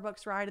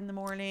Starbucks ride in the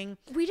morning.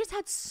 We just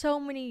had so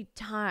many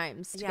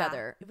times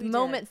together.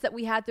 Moments that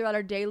we had throughout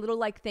our day. Little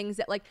like things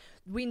that like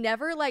we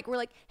never like. We're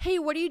like, hey,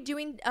 what are you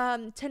doing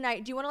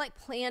tonight? Do you want to like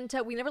plan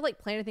to? We never like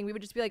plan anything. We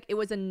would just be like, it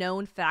was a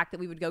known fact that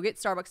we would go get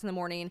Starbucks in the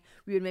morning.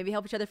 We would maybe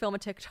help each other film a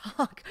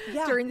TikTok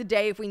during the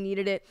day if we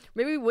needed it.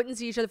 Maybe we wouldn't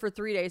see each other for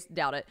 3 days.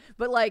 Doubt it.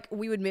 But like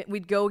we'd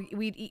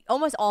eat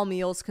almost all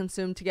meals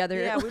consumed together.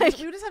 Yeah, we would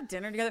just have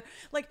dinner together.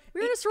 Like we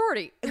were in a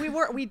sorority.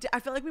 I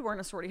feel like we were in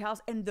a sorority house,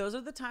 and those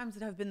are the times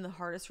that have been the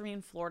hardest for me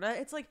in Florida.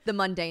 It's like the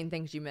mundane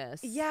things you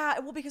miss. Yeah,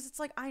 well, because it's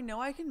like I know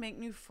I can make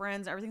new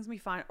friends. Everything's gonna be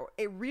fine.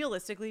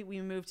 Realistically,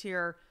 we moved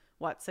here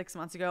 6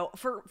 months ago.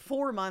 For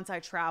 4 months I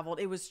traveled.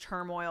 It was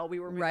turmoil.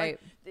 We were right.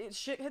 Like,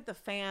 shit hit the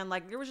fan.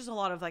 Like there was just a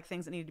lot of like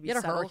things that needed to be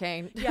settled. A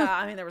hurricane. Yeah,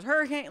 I mean there was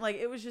hurricane. Like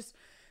it was just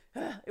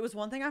it was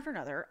one thing after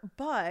another.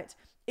 But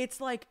it's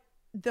like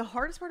the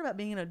hardest part about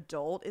being an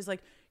adult is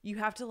like you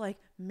have to like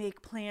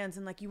make plans,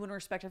 and like you want to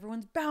respect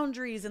everyone's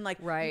boundaries, and like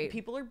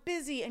people are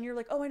busy, and you're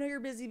like, oh, I know you're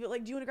busy, but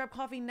like do you want to grab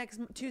coffee next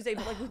Tuesday?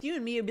 But like with you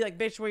and me it'd be like,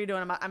 bitch, what are you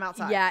doing? I'm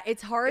outside. Yeah,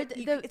 it's hard.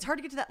 It's hard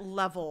to get to that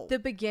level. The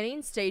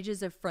beginning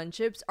stages of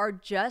friendships are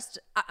just,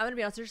 I'm gonna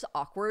be honest, they're just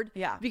awkward.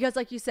 Yeah, because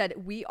like you said,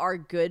 we are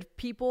good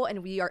people,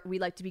 and we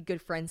like to be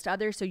good friends to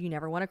others, so you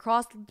never want to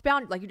cross the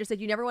boundary. Like you just said,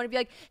 you never want to be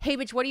like, hey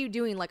bitch, what are you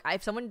doing? Like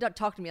if someone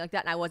talked to me like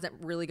that and I wasn't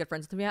really good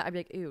friends with me, I'd be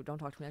like, ew, don't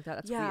talk to me like that.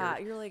 That's weird. Yeah,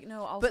 you're like,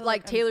 no. Also, but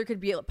like Taylor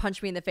could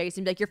punch me in the face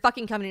and be like, you're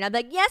fucking coming in. I'd be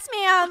like, yes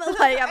ma'am.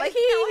 Like I'm like,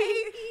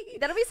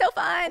 that'll be so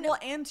fun. Well,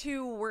 and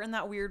two, we're in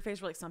that weird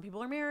phase where like some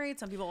people are married,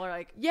 some people are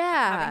like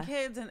having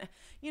kids, and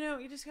you know,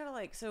 you just gotta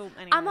like, so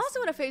anyways. I'm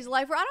also in a phase of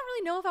life where I don't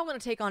really know if I want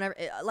to take on I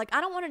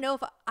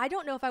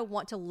don't know if I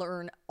want to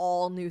learn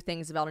all new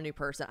things about a new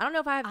person. I don't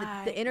know if I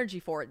have the energy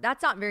for it.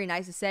 That's not very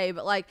nice to say,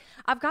 but like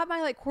I've got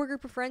my like core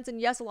group of friends,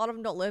 and yes, a lot of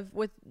them don't live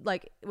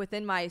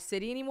within my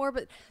city anymore,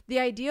 but the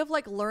idea of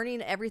like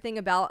learning everything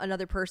about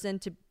another person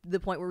to the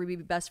point where we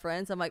be best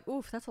friends. I'm like,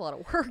 oof, that's a lot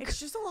of work. It's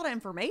just a lot of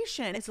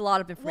information. It's a lot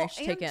of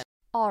information to take in.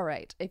 All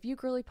right, if you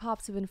girly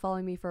pops have been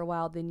following me for a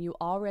while, then you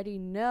already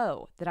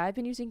know that I've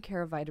been using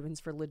Care vitamins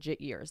for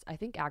legit years. I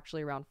think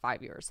actually around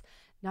 5 years.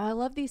 Now, I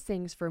love these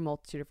things for a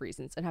multitude of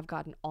reasons and have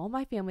gotten all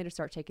my family to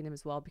start taking them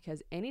as well,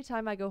 because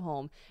anytime I go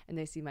home and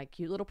they see my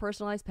cute little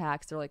personalized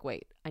packs, they're like,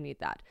 wait, I need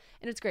that.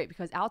 And it's great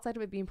because outside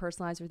of it being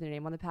personalized with your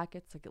name on the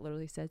packet, it's like it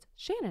literally says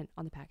Shannon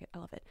on the packet. I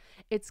love it.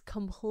 It's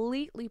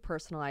completely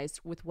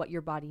personalized with what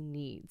your body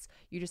needs.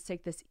 You just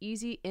take this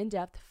easy,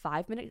 in-depth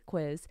 5-minute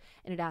quiz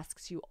and it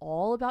asks you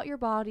all about your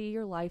body,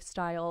 your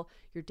lifestyle,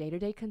 your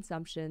day-to-day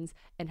consumptions,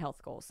 and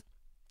health goals.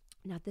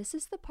 Now, this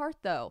is the part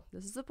though.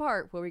 This is the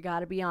part where we got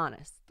to be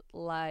honest.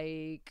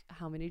 Like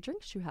how many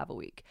drinks you have a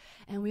week.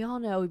 And we all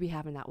know we be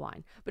having that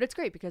wine. But it's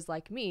great because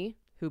like me,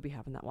 who be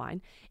having that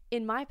wine,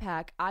 in my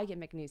pack, I get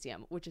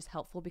magnesium, which is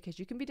helpful because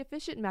you can be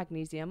deficient in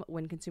magnesium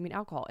when consuming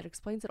alcohol. It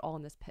explains it all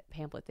in this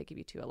pamphlet they give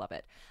you too. I love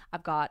it.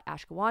 I've got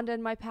ashwagandha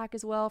in my pack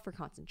as well for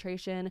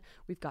concentration.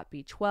 We've got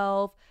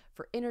B12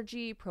 for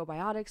energy,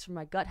 probiotics for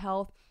my gut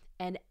health.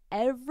 And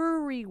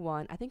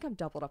everyone, I think I'm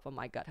doubled up on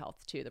my gut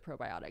health too, the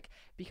probiotic,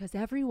 because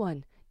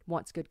everyone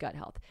wants good gut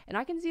health. And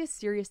I can see a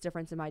serious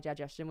difference in my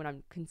digestion when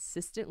I'm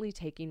consistently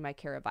taking my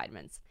Care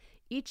vitamins.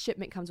 Each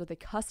shipment comes with a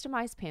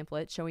customized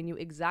pamphlet showing you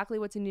exactly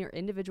what's in your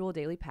individual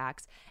daily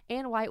packs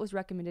and why it was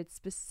recommended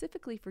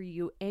specifically for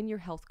you and your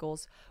health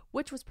goals,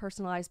 which was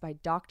personalized by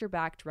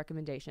doctor-backed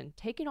recommendation,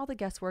 taking all the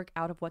guesswork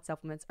out of what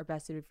supplements are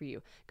best suited for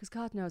you. Because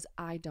God knows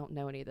I don't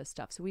know any of this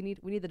stuff, so we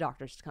need the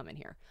doctors to come in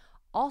here.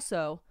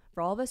 Also, for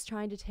all of us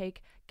trying to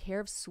take care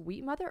of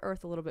sweet Mother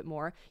Earth a little bit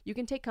more, you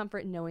can take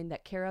comfort in knowing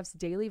that Care of's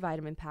daily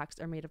vitamin packs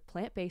are made of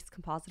plant-based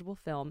compositable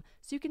film,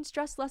 so you can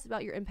stress less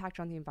about your impact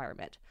on the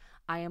environment.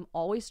 I am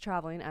always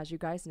traveling, as you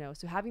guys know,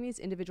 so having these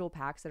individual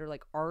packs that are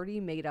like already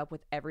made up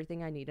with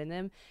everything I need in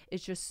them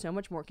is just so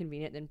much more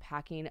convenient than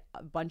packing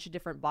a bunch of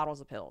different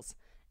bottles of pills.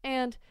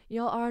 And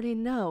y'all already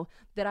know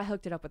that I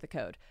hooked it up with a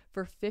code.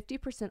 For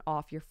 50%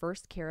 off your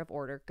first Care of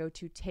order, go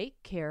to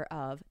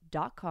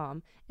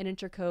takecareof.com and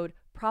enter code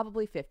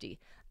probably50.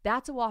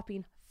 That's a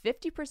whopping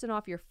 50%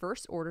 off your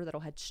first order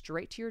that'll head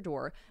straight to your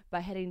door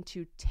by heading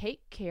to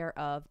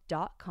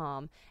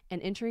takecareof.com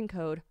and entering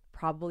code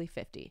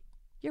probably50.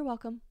 You're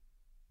welcome.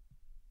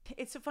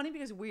 It's so funny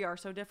because we are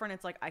so different.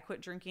 It's like I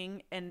quit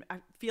drinking and I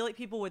feel like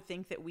people would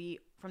think that we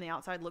from the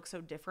outside look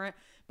so different,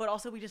 but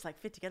also we just like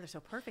fit together so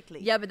perfectly.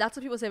 Yeah, but that's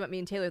what people say about me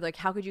and Taylor. Like,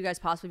 how could you guys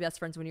possibly be best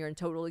friends when you're in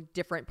totally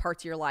different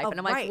parts of your life? And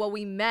I'm like, well,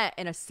 we met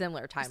in a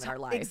similar time in our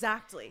life.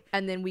 Exactly.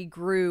 And then we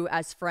grew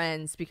as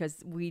friends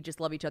because we just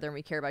love each other and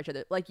we care about each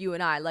other. Like you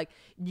and I, like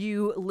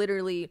you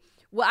literally...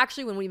 Well,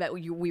 actually, when we met,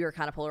 we were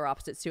kind of polar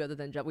opposites too, other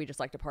than we just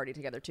like to party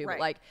together too. Right.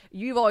 But like,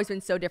 you've always been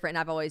so different, and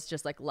I've always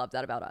just like loved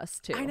that about us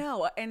too. I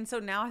know. And so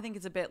now I think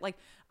it's a bit like,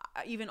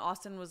 even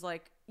Austin was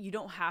like, you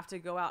don't have to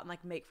go out and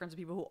like make friends with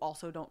people who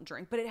also don't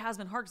drink, but it has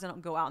been hard because I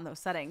don't go out in those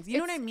settings. You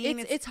know what I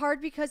mean? It's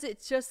hard because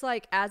it's just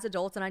like as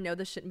adults, and I know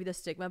this shouldn't be the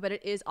stigma, but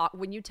it is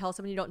when you tell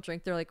someone you don't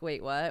drink, they're like,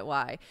 wait, what?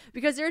 Why?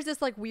 Because there's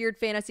this like weird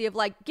fantasy of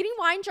like getting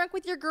wine drunk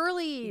with your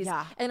girlies.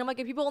 Yeah. And I'm like,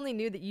 if people only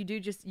knew that you do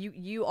just,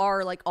 you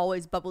are like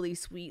always bubbly,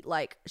 sweet,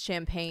 like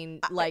champagne,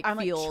 like I'm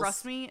feels. Like,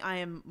 trust me, I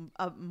am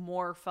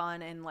more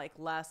fun and like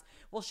less.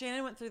 Well,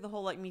 Shannon went through the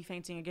whole like me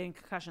fainting and getting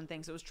concussion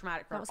thing, so it was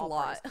traumatic for her. That was a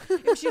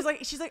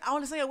lot. She's like,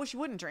 honestly, I wish you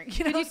wouldn't drink.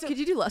 You know? Could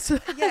you do less?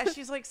 Yeah,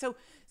 she's like, so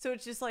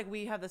it's just like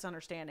we have this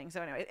understanding.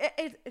 So anyway,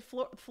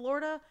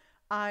 Florida,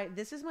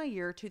 this is my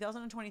year,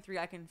 2023.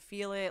 I can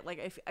feel it.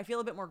 Like I feel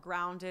a bit more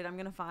grounded. I'm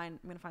gonna find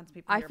some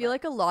people. I feel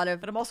like a lot of,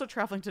 but I'm also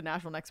traveling to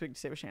Nashville next week to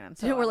stay with Shannon.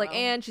 So we're like,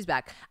 and she's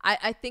back.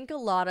 I think a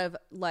lot of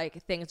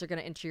like things are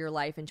gonna enter your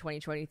life in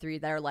 2023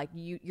 that are like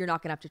you're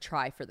not gonna have to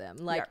try for them.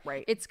 Like, yeah,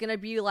 right. It's gonna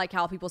be like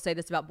how people say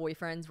this about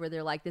boyfriends, where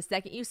they're like, the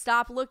second you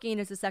stop looking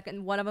is the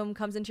second one of them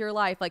comes into your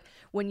life. Like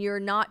when you're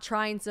not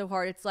trying so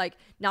hard, it's like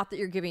not that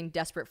you're giving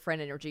desperate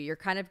friend energy. You're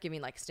kind of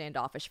giving like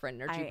standoffish friend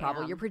energy.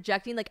 Probably you're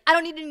projecting like, I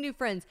don't need any new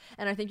friends,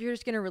 and I think you're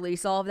just gonna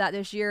release all of that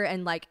this year,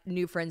 and like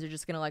new friends are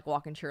just gonna like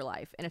walk into your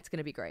life, and it's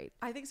gonna be great.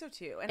 I think so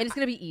too, and it's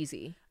gonna be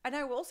easy. And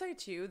I will say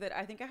too that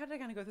I think I had to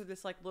kind of go through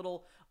this like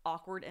little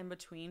awkward in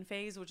between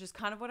phase, which is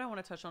kind of what I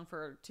want to touch on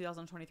for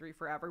 2023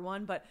 for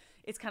everyone. But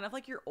it's kind of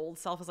like your old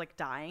self is like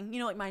dying, you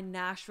know, like my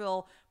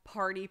Nashville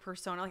party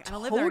persona. Like I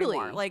don't live there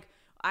anymore. Like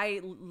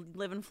I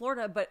live in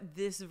Florida, but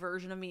this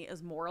version of me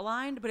is more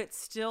aligned, but it's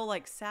still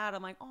like sad.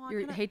 I'm like, oh,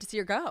 I hate to see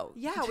her go.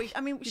 Yeah.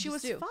 She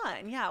was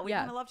fun. Yeah. We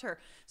kind of loved her.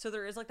 So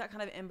there is like that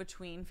kind of in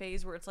between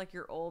phase where it's like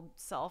your old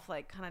self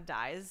like kind of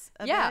dies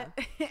a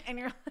bit. And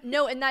you're like,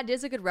 no. And that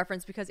is a good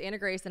reference because Anna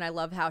Grace, and I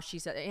love how she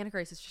said, Anna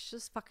Grace is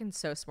just fucking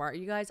so smart.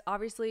 You guys,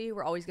 obviously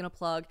we're always going to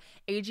plug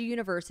AG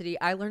University.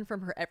 I learn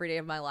from her every day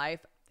of my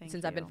life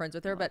since I've been friends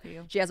with her, but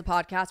she has a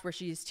podcast where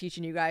she's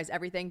teaching you guys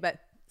everything. But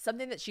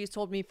something that she's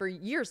told me for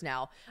years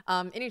now,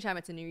 anytime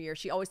it's a new year,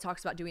 she always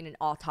talks about doing an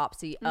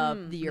autopsy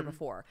of the year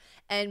before.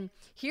 And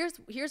here's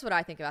what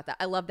I think about that.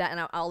 I love that,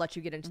 and I'll let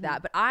you get into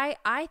that. But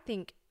I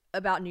think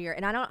about New Year,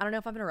 and I don't know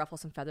if I'm gonna ruffle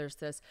some feathers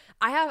to this.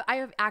 I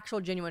have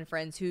actual genuine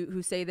friends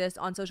who say this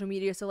on social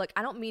media. So like,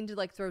 I don't mean to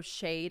like throw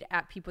shade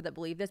at people that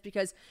believe this,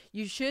 because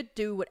you should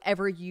do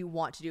whatever you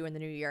want to do in the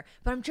new year.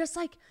 But I'm just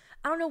like,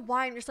 I don't know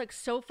why, I'm just like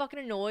so fucking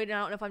annoyed, and I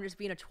don't know if I'm just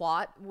being a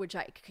twat, which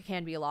I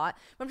can be a lot,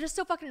 but I'm just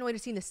so fucking annoyed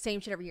of seeing the same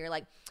shit every year.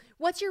 Like,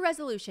 what's your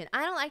resolution?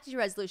 I don't like to do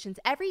resolutions.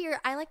 Every year,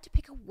 I like to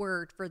pick a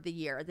word for the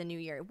year, the new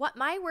year. What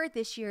my word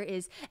this year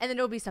is, and then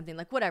it'll be something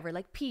like whatever,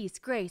 like peace,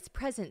 grace,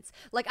 presence.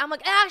 Like, I'm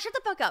like, shut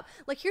the fuck up.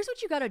 Like, here's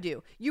what you gotta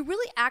do. You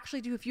really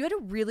actually do. If you had a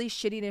really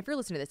shitty, and if you're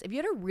listening to this, if you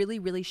had a really,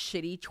 really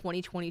shitty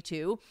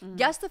 2022,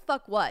 guess the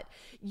fuck what?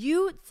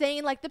 You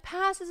saying like the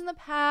past is in the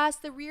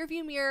past, the rear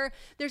view mirror,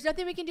 there's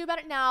nothing we can do about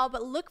it now,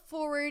 but look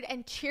forward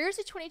and cheers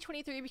to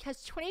 2023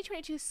 because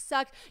 2022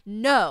 sucked.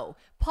 No.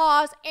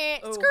 Pause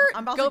and skirt.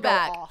 I'm about go to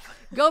back. Go off.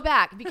 Go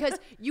back, because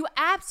you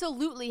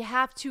absolutely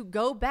have to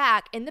go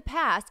back in the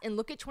past and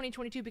look at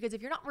 2022, because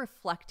if you're not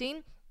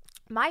reflecting,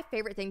 my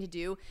favorite thing to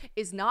do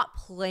is not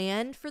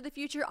plan for the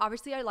future.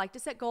 Obviously, I like to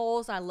set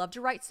goals, and I love to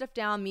write stuff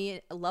down.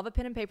 I love a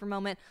pen and paper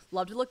moment.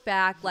 Love to look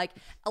back. Like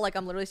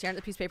I'm literally staring at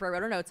the piece of paper I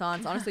wrote our notes on.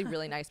 It's honestly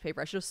really nice paper.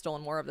 I should have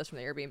stolen more of this from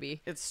the Airbnb.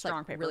 It's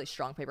strong like paper. Really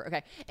strong paper.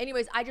 Okay.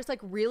 Anyways, I just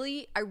like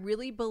I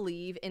really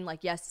believe in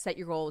like, yes, set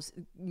your goals,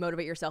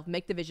 motivate yourself,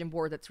 make the vision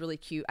board. That's really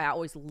cute. I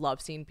always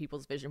love seeing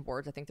people's vision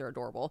boards. I think they're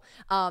adorable.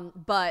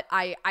 But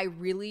I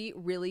really,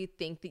 really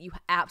think that you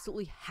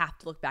absolutely have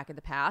to look back at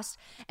the past,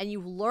 and you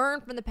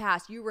learn from the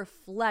past. You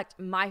reflect.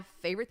 My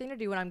favorite thing to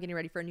do when I'm getting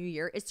ready for a new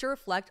year is to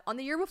reflect on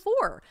the year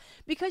before,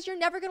 because you're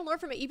never going to learn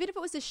from it. Even if it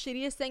was the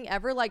shittiest thing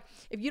ever, like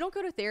if you don't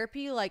go to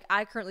therapy, like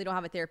I currently don't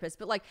have a therapist,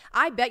 but like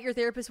I bet your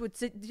therapist would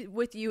sit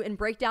with you and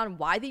break down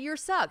why the year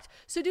sucked.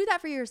 So do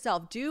that for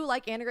yourself. Do,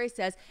 like Anna Grace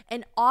says,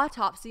 an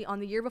autopsy on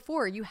the year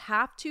before. You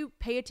have to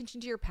pay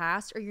attention to your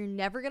past, or you're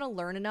never going to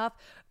learn enough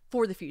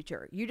for the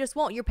future. You just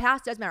won't. Your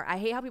past does matter. I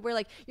hate how people are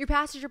like, your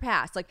past is your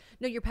past. Like,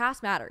 no, your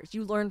past matters.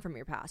 You learn from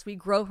your past. We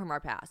grow from our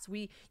past.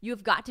 You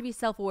have got to be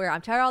self-aware.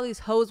 I'm tired of all these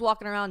hoes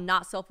walking around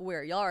not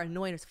self-aware. Y'all are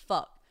annoying as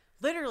fuck.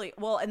 Literally.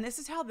 Well, and this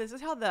is how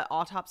the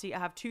autopsy, I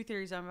have two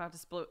theories I'm about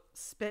to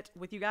spit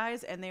with you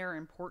guys, and they are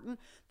important.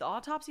 The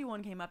autopsy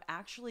one came up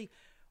actually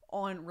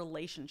on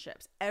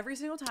relationships. Every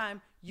single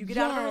time you get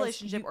out of a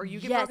relationship or you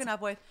get broken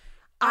up with,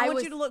 I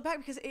want you to look back,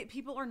 because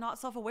people are not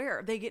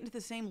self-aware. They get into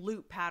the same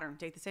loop pattern.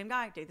 Date the same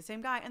guy,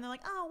 and they're like,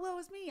 oh, well, it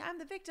was me. I'm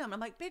the victim. I'm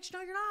like, bitch, no,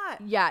 you're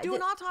not. Yeah. Do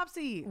an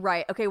autopsy.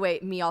 Right. Okay,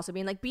 wait. Me also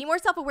being like, be more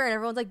self-aware. And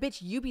everyone's like,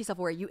 bitch, you be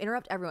self-aware. You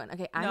interrupt everyone.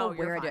 Okay, I'm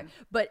aware of it.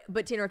 But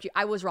to interrupt you,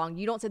 I was wrong.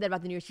 You don't say that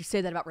about the New Year's. You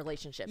say that about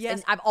relationships. Yes.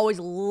 And I've always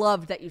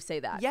loved that you say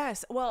that.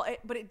 Yes. Well,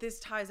 this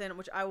ties in,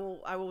 which I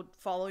will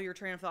follow your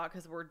train of thought,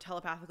 because we're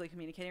telepathically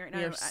communicating right now.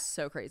 You're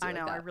so crazy. I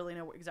know. Like that. I really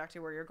know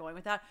exactly where you're going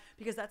with that,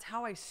 because that's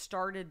how I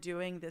started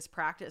doing this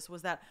practice,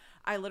 was that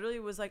I literally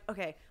was like,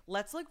 okay,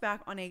 let's look back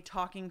on a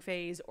talking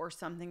phase or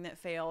something that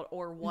failed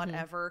or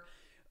whatever.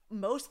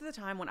 Most of the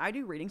time when I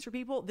do readings for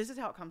people, this is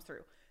how it comes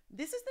through.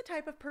 This is the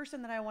type of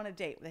person that I want to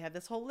date. They have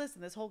this whole list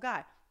and this whole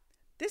guy.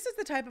 This is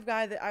the type of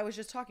guy that I was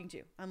just talking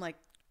to. I'm like,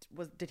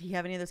 did he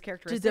have any of those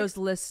characteristics? Did those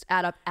lists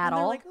add up at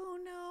all? Like, oh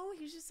no,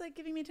 he's just like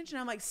giving me attention.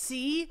 I'm like,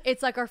 see?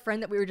 It's like our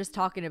friend that we were just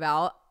talking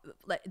about,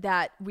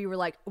 that we were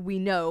like, we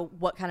know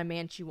what kind of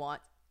man she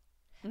wants.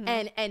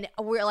 And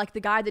we're like, the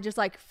guy that just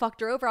like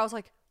fucked her over. I was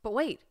like, but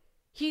wait,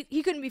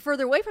 he couldn't be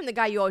further away from the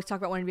guy you always talk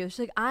about wanting to be with. She's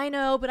like, I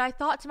know, but I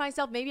thought to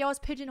myself, maybe I was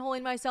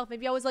pigeonholing myself.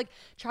 Maybe I was like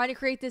trying to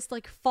create this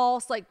like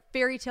false like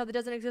fairy tale that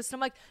doesn't exist. And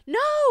I'm like,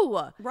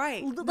 no,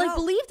 right? Like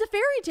believe the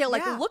fairy tale.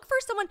 Like look for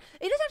someone.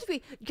 It doesn't have to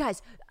be,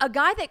 guys. A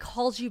guy that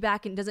calls you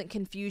back and doesn't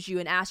confuse you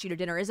and asks you to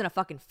dinner isn't a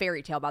fucking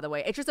fairy tale, by the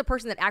way. It's just a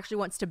person that actually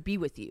wants to be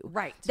with you.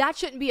 Right. That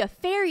shouldn't be a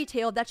fairy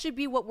tale. That should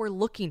be what we're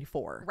looking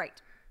for. Right.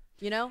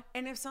 You know?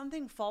 And if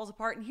something falls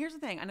apart, and here's the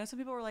thing, I know some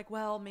people were like,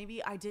 well,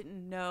 maybe I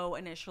didn't know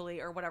initially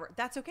or whatever.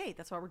 That's okay.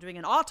 That's why we're doing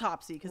an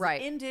autopsy, because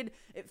it ended,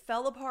 it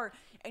fell apart.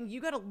 And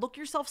you got to look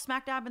yourself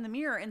smack dab in the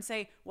mirror and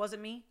say, was it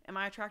me? Am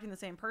I attracting the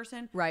same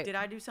person? Right. Did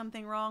I do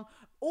something wrong?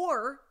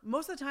 Or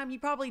most of the time you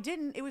probably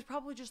didn't. It was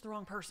probably just the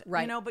wrong person.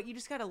 Right. You know, but you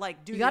just got to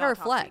like do you the gotta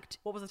autopsy. Reflect.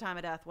 What was the time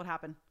of death? What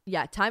happened?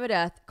 Yeah. Time of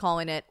death,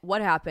 calling it.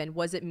 What happened?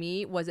 Was it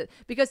me? Was it?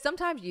 Because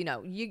sometimes, you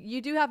know, you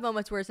do have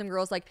moments where some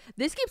girls like,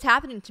 this keeps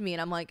happening to me.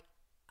 And I'm like,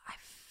 I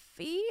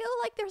feel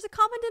like there's a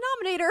common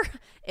denominator,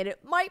 and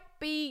it might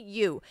be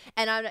you.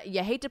 And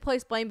you hate to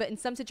place blame, but in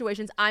some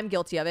situations, I'm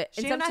guilty of it.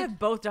 Shane and I have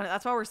both done it.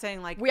 That's why we're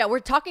saying like, we're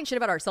talking shit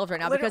about ourselves right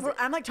now, because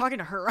I'm like talking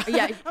to her.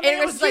 Yeah,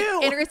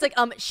 Andrew's like,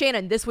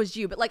 Shannon, this was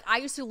you. But like, I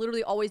used to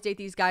literally always date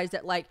these guys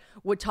that like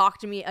would talk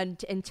to me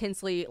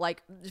intensely,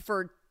 like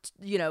for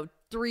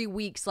 3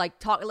 weeks, like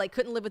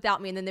couldn't live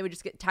without me, and then they would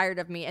just get tired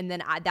of me, and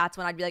then that's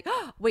when I'd be like,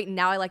 oh, wait,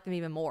 now I like them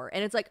even more.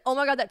 And it's like, oh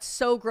my god, that's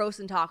so gross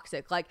and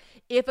toxic. Like,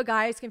 if a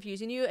guy is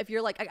confusing you, if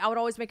you're like, I would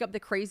always make up the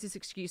craziest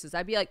excuses.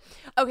 I'd be like,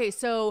 okay,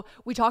 so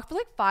we talked for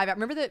like 5 hours.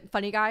 Remember the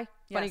funny guy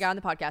on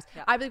the podcast?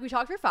 Yeah. I'd be like, we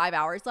talked for 5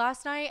 hours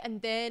last night,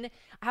 and then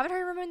I haven't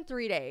heard from him in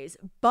 3 days,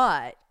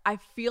 but I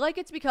feel like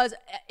it's because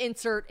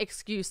insert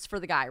excuse for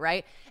the guy,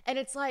 right? And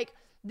it's like,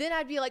 then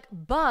I'd be like,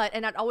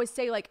 and I'd always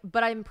say like,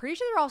 but I'm pretty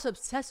sure they're also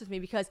obsessed with me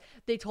because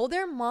they told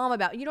their mom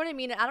about, you know what I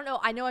mean? And I don't know.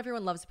 I know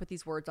everyone loves to put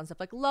these words on stuff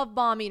like love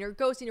bombing or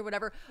ghosting or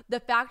whatever. The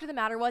fact of the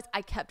matter was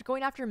I kept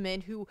going after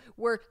men who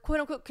were quote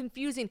unquote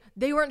confusing.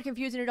 They weren't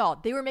confusing at all.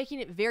 They were making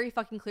it very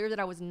fucking clear that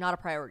I was not a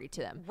priority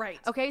to them. Right.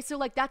 Okay. So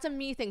like, that's a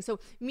me thing. So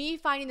me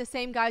finding the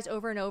same guys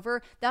over and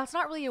over, that's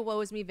not really a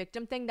woe is me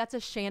victim thing. That's a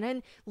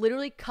Shannon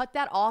literally cut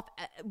that off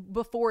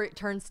before it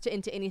turns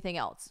into anything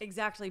else.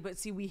 Exactly. But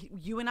see,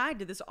 you and I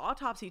did this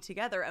autopsy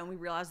together and we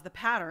realized the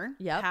pattern.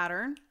 Yep.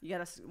 Pattern. You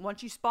gotta,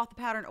 once you spot the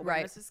pattern,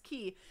 awareness is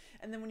key.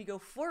 And then when you go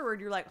forward,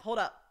 you're like, hold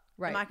up.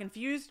 Right. Am I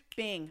confused?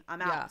 Bing,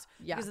 I'm out.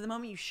 Yeah. Because the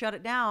moment you shut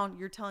it down,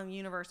 you're telling the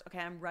universe, okay,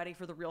 I'm ready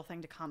for the real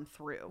thing to come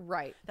through.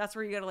 Right. That's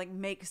where you got to like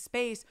make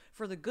space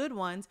for the good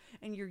ones,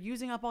 and you're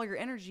using up all your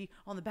energy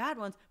on the bad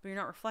ones, but you're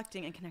not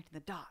reflecting and connecting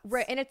the dots.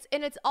 Right. And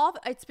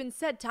it's been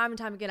said time and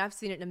time again. I've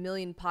seen it in a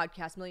million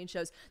podcasts, million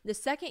shows. The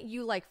second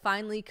you like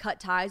finally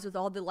cut ties with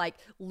all the like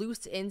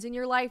loose ends in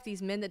your life,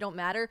 these men that don't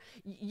matter,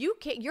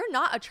 you're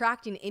not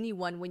attracting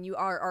anyone when you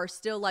are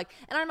still like,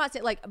 and I'm not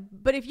saying like,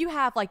 but if you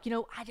have like, you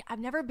know, I've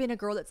never been a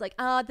girl that's like,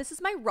 this is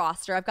my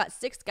roster. I've got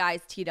 6 guys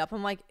teed up.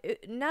 I'm like,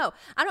 no,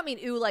 I don't mean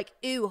ooh, like,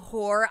 ooh,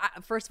 whore.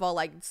 First of all,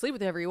 like, sleep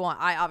with whoever you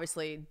want. I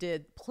obviously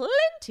did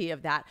plenty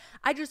of that.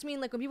 I just mean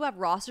like when people have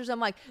rosters,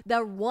 I'm like,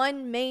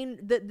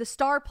 the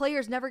star player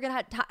is never going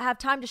to have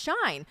time to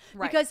shine.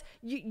 Right. Because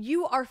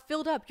you are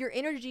filled up. Your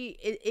energy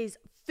is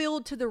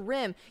filled to the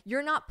rim.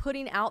 You're not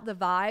putting out the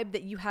vibe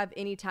that you have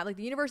any time. Like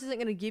the universe isn't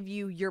going to give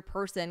you your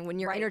person when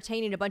you're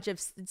entertaining a bunch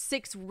of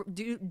 6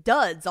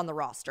 duds on the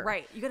roster.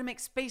 Right. You got to make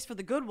space for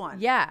the good one.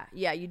 Yeah,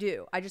 you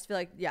do. I just feel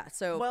like,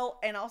 so. Well,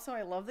 and also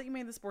I love that you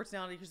made the sports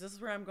analogy because this is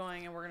where I'm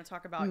going and we're going to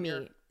talk about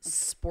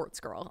sports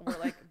girl. We're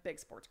like big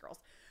sports girls.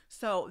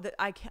 So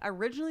I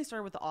originally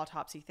started with the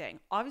autopsy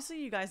thing.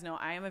 Obviously, you guys know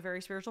I am a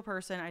very spiritual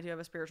person. I do have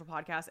a spiritual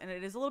podcast and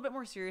it is a little bit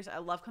more serious. I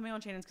love coming on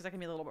Shannon's because I can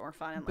be a little bit more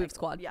fun. And Boob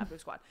Squad. Yeah, Boob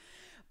Squad.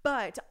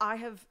 But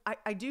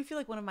I do feel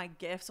like one of my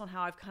gifts on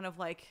how I've kind of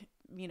like,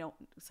 you know,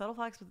 subtle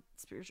flags with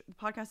spiritual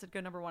podcast did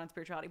go number 1 in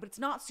spirituality, but it's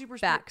not super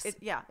facts.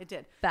 It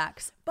did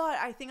Facts. But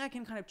I think I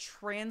can kind of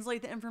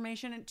translate the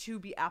information to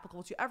be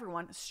applicable to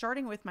everyone,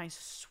 starting with my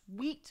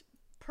sweet,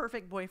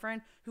 perfect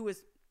boyfriend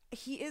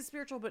he is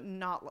spiritual, but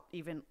not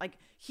even like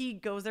he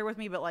goes there with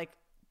me, but like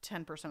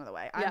 10% of the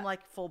way. I'm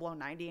like full blown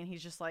 90 and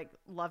he's just like,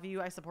 love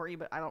you, I support you,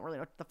 but I don't really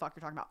know what the fuck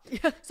you're talking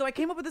about. So I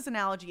came up with this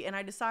analogy and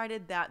I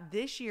decided that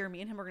this year me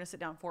and him are going to sit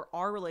down for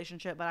our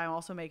relationship, but I'm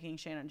also making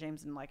Shannon,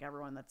 James, and like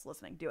everyone that's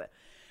listening do it.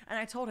 And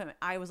I told him,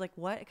 I was like,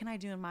 what can I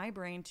do in my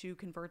brain to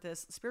convert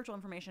this spiritual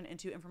information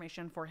into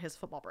information for his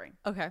football brain?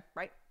 Okay.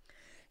 Right?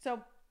 So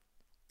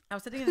I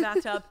was sitting in the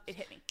bathtub. It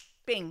hit me.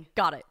 Bing.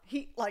 Got it.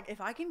 He like, if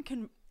I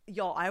can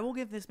y'all, I will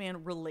give this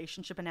man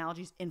relationship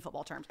analogies in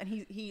football terms, and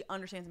he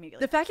understands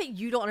immediately. The fact that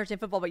you don't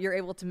understand football, but you're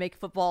able to make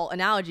football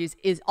analogies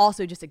is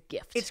also just a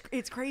gift.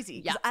 It's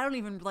crazy. Yeah. I don't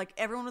even like.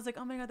 Everyone was like,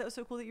 "Oh my god, that was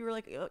so cool that you were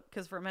like,"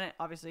 because for a minute,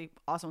 obviously,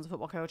 Austin was a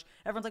football coach.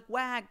 Everyone's like,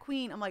 "Wag,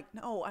 queen." I'm like,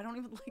 no, I don't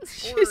even like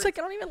sports. She's like,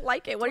 I don't even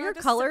like it. What are your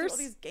colors? All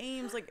these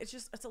games, like,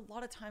 it's a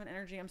lot of time and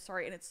energy. I'm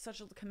sorry, and it's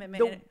such a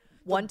commitment.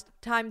 One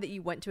time that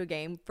you went to a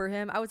game for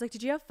him, I was like,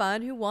 did you have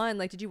fun? Who won?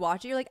 Like, did you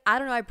watch it? You're like, I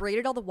don't know. I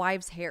braided all the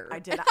wives' hair. I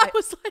did. And I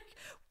was like,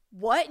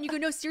 what? And you go,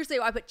 no, seriously,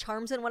 I put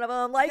charms in one of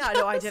them. Like, yeah,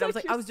 no, I did.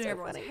 Like, I was doing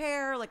everyone's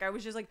hair. Like, I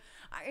was just like,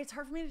 it's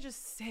hard for me to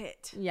just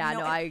sit. Yeah, you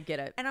know? No, I get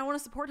it. And I want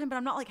to support him, but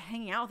I'm not like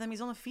hanging out with him.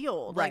 He's on the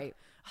field. Right.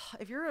 Like,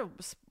 if you're a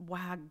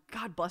wag,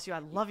 God bless you. I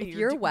love you. If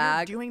you're a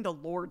wag, you're doing the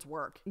Lord's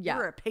work. Yeah.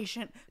 You're a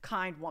patient,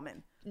 kind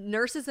woman.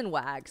 Nurses and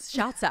wags.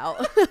 Shouts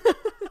out.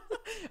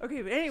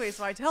 Okay, but anyway,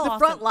 so I tell the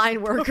Austin,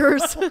 frontline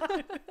workers.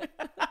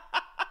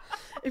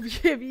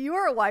 If you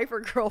are a wife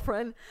or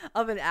girlfriend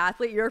of an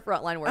athlete, you're a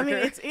frontline worker. I mean,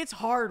 it's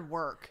hard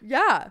work.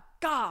 Yeah.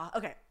 God.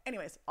 Okay.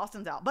 Anyways,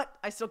 Austin's out, but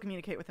I still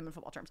communicate with him in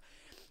football terms.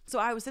 So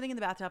I was sitting in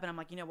the bathtub and I'm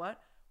like, you know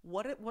what?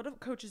 What do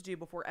coaches do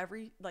before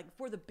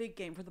for the big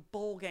game, for the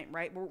bowl game,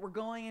 right? We're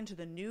going into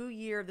the new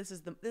year. This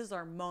is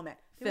our moment.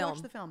 They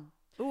watch the film.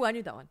 Ooh, I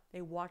knew that one.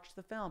 They watched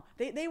the film.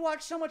 They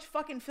watch so much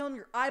fucking film,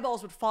 your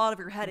eyeballs would fall out of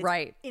your head. It's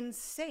right.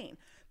 Insane.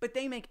 But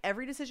they make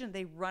every decision.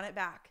 They run it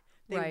back.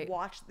 They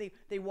watch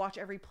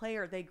every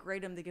player. They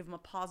grade them. They give them a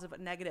positive,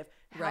 a negative.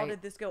 How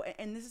did this go?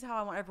 And this is how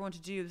I want everyone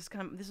to do. This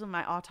is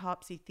my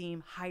autopsy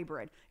theme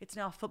hybrid. It's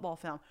now a football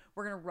film.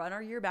 We're going to run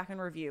our year back in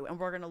review, and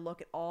we're going to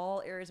look at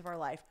all areas of our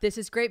life. This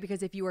is great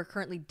because if you are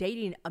currently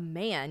dating a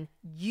man,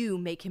 you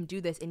make him do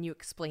this and you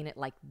explain it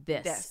like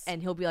this.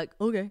 And he'll be like,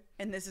 okay.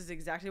 And this is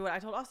exactly what I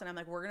told Austin. I'm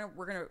like, we're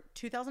gonna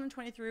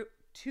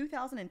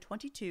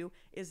 2022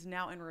 is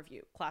now in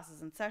review.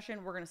 Classes in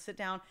session. We're going to sit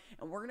down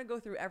and we're going to go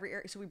through every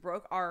area. So we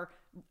broke our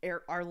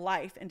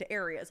life into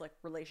areas like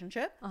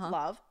relationship,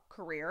 love,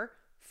 career,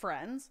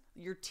 friends,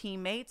 your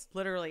teammates.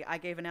 Literally, I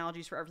gave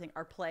analogies for everything.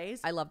 Our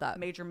plays. I love that.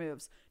 Major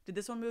moves. Did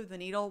this one move the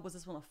needle? Was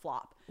this one a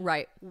flop?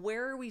 Right.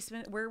 Where are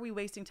we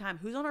wasting time?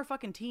 Who's on our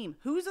fucking team?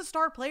 Who's the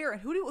star player? And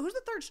who's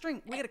the third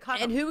string? We got to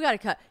cut and them. who we got to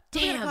cut?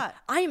 Damn, cut?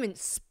 I am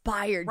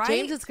inspired. Right?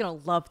 James is gonna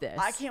love this.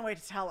 I can't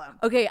wait to tell him.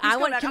 Okay,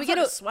 Can we get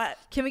a sweat?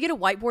 Can we get a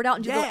whiteboard out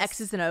and do little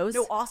X's and O's?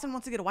 No, Austin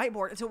wants to get a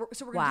whiteboard. So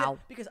we're gonna do it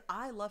because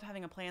I love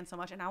having a plan so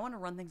much, and I want to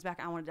run things back.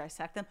 I want to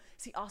dissect them.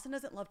 See, Austin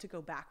doesn't love to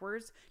go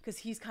backwards because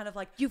he's kind of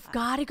like, you've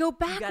got to go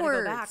backwards. You got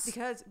to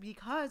go back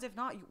because if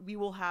not, we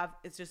will have.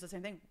 It's just the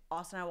same thing.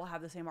 Austin and I will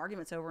have the same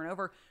arguments over and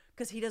over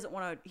because he doesn't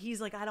want to.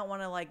 He's like, I don't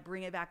want to like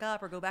bring it back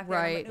up or go back there.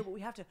 Right. Like, no, but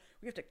we have to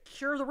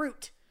cure the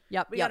root.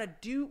 Yep. We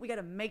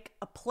gotta make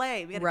a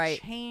play. We gotta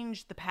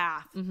change the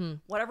path.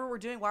 Whatever we're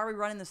doing, why are we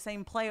running the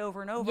same play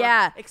over and over?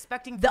 Yeah.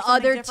 Expecting the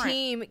other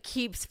team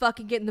keeps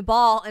fucking getting the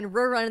ball and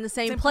we're running the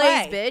same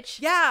plays,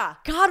 bitch. Yeah.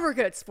 God, we're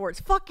good at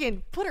sports.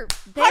 Fucking put her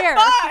there.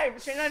 High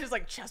five. Shane and I just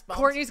like chest bumps.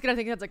 Courtney's gonna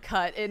think that's a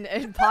cut. In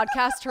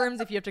podcast terms,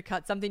 if you have to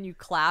cut something, you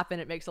clap and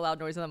it makes a loud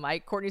noise on the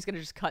mic. Courtney's gonna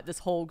just cut this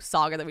whole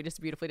saga that we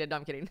just beautifully did. No,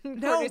 I'm kidding.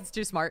 No. Courtney's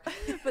too smart.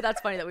 But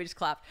that's funny that we just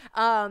clapped.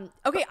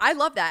 Okay, I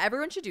love that.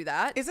 Everyone should do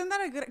that. Isn't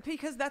that a good?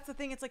 Because that's the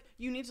thing. It's like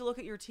you need to look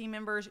at your team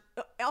members,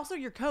 also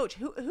your coach.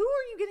 Who are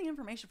you getting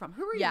information from?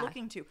 Who are you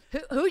looking to?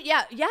 Who?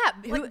 Yeah.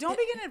 Like, don't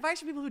be getting advice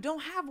from people who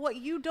don't have what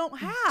you don't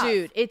have.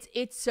 Dude,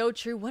 it's so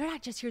true. What did I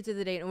just hear the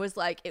other day? And it was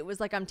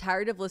like I'm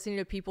tired of listening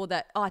to people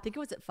that I think it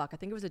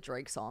was a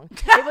Drake song.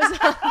 It was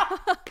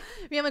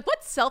I'm like,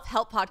 what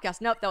self-help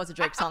podcast? Nope, that was a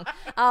Drake song.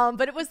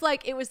 But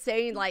it was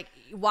saying like,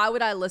 why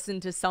would I listen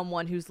to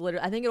someone who's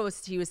literally, I think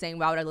he was saying,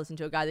 why would I listen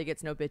to a guy that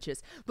gets no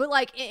bitches? But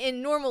like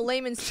in normal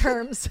layman's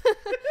terms,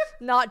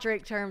 not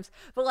Drake terms,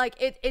 but like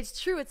it's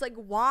true. It's like,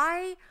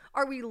 why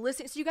are we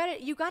listening? So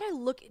you gotta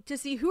look to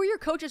see who are your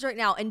coaches right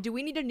now, and do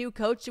we need a new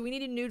coach? Do we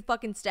need a new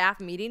fucking staff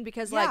meeting?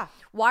 Because like,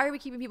 why are we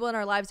keeping people in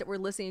our lives that we're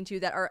listening to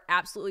that are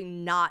absolutely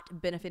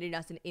not benefiting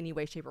us in any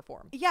way, shape, or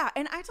form? Yeah,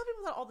 and I tell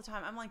people that all the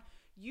time. I'm like,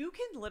 you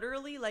can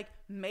literally like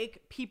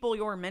make people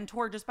your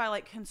mentor just by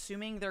like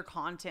consuming their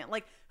content.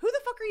 Like, who the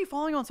fuck are you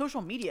following on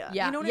social media?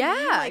 Yeah, you know what I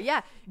mean? Like,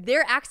 yeah.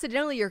 They're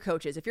accidentally your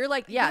coaches. If you're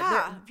like,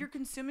 if you're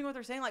consuming what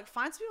they're saying, like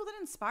find some people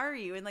that inspire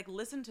you and like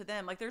listen to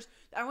them. Like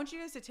I want you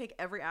guys to take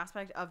every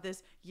aspect of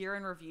this year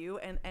in review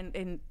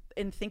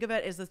and think of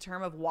it as the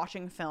term of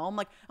watching film.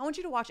 Like, I want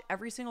you to watch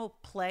every single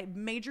play,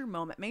 major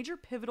moment, major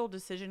pivotal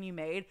decision you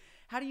made.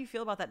 How do you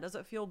feel about that? Does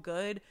it feel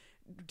good?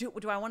 Do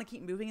I want to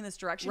keep moving in this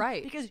direction?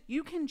 Right. Because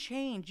you can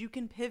change, you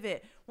can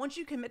pivot. Once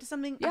you commit to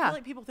something, I feel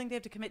like people think they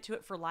have to commit to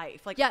it for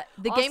life. Like,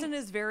 Austin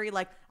is very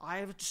like,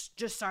 I've just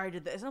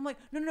decided this. And I'm like,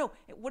 no.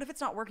 What if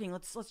it's not working?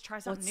 Let's try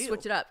something new.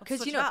 Switch it up.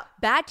 Because,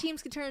 bad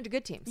teams can turn into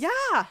good teams.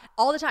 Yeah.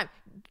 All the time.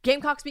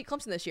 Gamecocks beat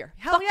Clemson this year.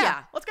 Hell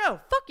yeah. Let's go.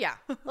 Fuck yeah.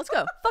 Let's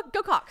go.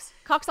 Go Cox.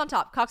 Cox on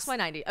top. Cox by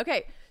 90.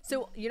 Okay.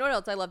 So you know what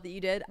else I love that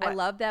you did? What? I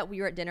love that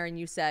we were at dinner and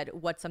you said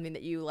what's something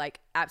that you like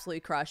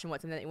absolutely crush and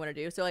what's something that you want to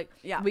do. So like,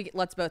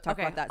 let's both talk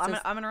about that. So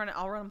I'm gonna run it.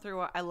 I'll run them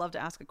through. I love to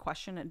ask a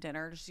question at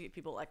dinner just to get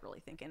people like really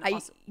thinking.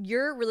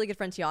 Your really good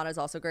friend Tiana is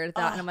also great at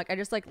that, and I'm like, I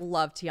just like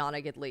love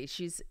Tiana Gidley.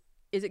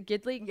 Is it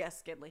Gidley?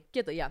 Yes, Gidley.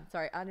 Gidley, yeah.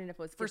 Sorry, I didn't know if it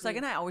was Gidley. For a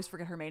second, I always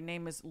forget her maiden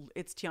name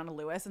it's Tiana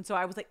Lewis, and so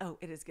I was like, oh,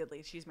 it is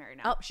Gidley. She's married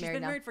now. She's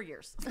been married for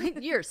years.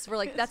 Years. We're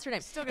like, that's her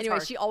name. Anyway,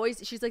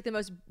 she's like the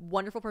most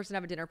wonderful person to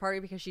have a dinner party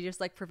because she just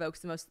like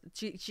provokes the most.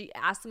 She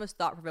asks the most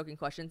thought-provoking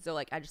questions. So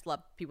like, I just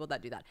love people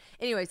that do that.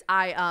 Anyways,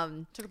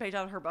 I took a page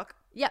out of her book.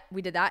 Yeah,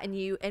 we did that,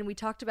 and we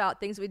talked about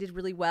things we did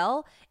really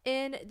well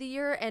in the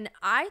year, and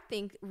I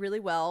think really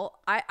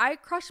well. I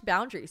crushed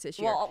boundaries this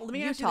year. Well, let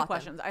me ask you the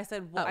questions. I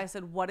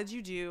said, what did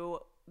you do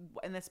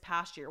in this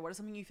past year? What is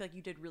something you feel like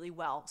you did really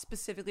well,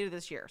 specifically to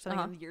this year?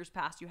 Something in the years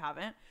past you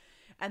haven't.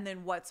 And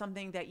then what's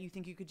something that you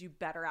think you could do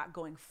better at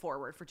going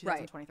forward for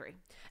 2023? Right.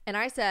 And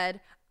I said,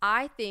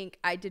 I think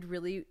I did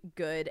really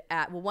good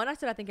at, well, one, I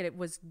said I think it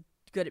was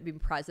good at being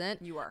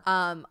present. You were.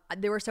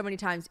 There were so many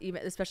times,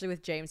 even especially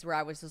with James, where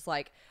I was just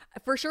like,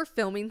 for sure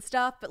filming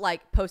stuff, but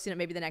like posting it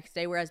maybe the next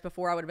day. Whereas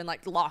before I would have been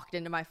like locked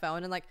into my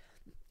phone, and like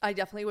I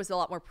definitely was a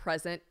lot more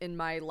present in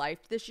my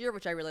life this year,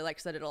 which I really like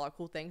because I did a lot of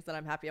cool things that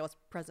I'm happy I was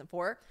present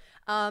for.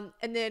 And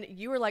then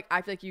you were like,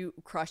 I feel like you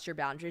crushed your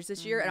boundaries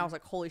this year. And I was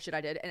like, holy shit, I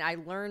did. And I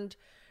learned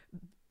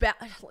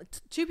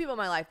two people in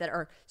my life that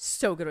are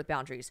so good with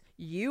boundaries,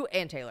 you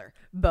and Taylor,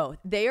 both.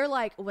 They are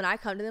like, when I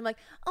come to them like,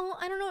 oh,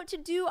 I don't know what to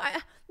do.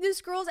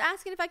 This girl's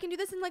asking if I can do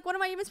this. And like, what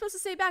am I even supposed to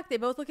say back? They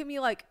both look at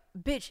me like,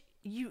 bitch,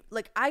 you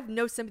like, I have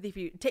no sympathy for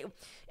you.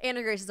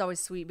 Anna Grace is always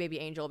sweet baby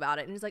angel about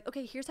it. And it's like,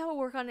 okay, here's how we'll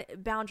work on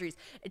boundaries.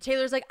 And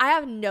Taylor's like, I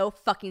have no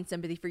fucking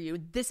sympathy for you.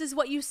 This is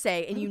what you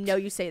say. And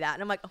you say that.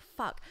 And I'm like, oh,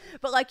 fuck.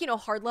 But like,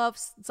 hard love,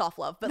 soft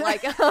love. But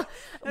like,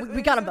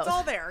 we got them both. It's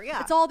all there.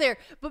 Yeah. It's all there.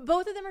 But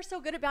both of them are so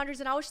good at boundaries.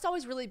 And I was was just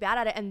always really bad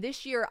at it. And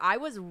this year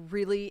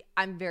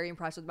I'm very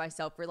impressed with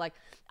myself for like,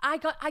 I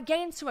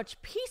gained so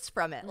much peace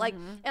from it. Like,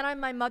 and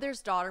I'm my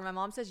mother's daughter. My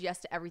mom says yes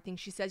to everything.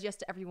 She says yes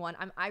to everyone.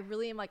 I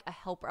really am like a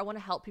helper. I want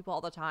to help people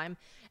all the time.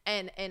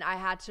 And I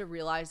had to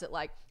realize that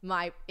like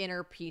my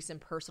inner peace and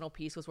personal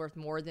peace was worth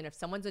more than if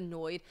someone's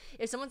annoyed.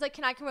 If someone's like,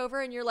 can I come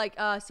over? And you're like,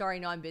 sorry,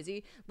 no, I'm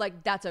busy.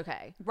 Like, that's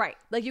okay. Right.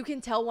 Like, you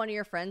can tell one of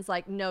your friends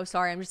like, no,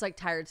 sorry, I'm just like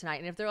tired tonight.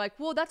 And if they're like,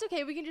 well, that's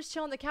okay, we can just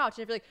chill on the couch.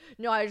 And if you're like,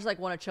 no, I just like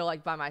want to chill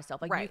like by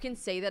myself. Like, you can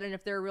say that. And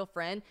if they're a real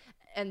friend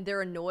and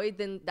they're annoyed,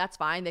 then that's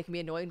fine. They can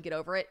be annoyed and get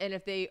over it. And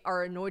if they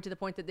are annoyed to the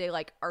point that they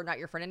like are not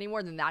your friend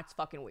anymore, then that's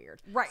fucking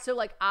weird. Right. So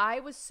like, I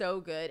was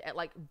so good at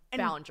like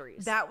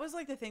boundaries. That was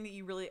like the thing that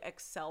you really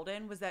excelled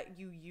in, was that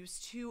you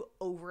used to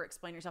over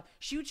explain yourself.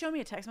 She would show me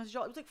a text message. It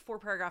was like 4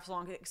 paragraphs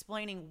long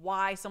explaining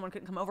why someone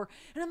couldn't come over.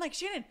 And I'm like,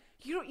 Shannon,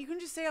 you can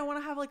just say, I want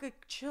to have like a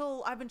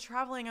chill. I've been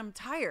traveling. I'm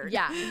tired.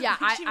 Yeah. Yeah.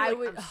 I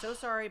would. I'm so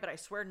sorry, but I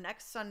swear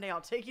next Sunday I'll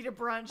take you to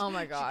brunch. Oh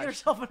my gosh. She get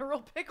herself in a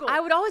real pickle. I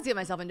would always get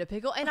myself into a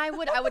pickle, and I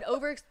would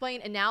over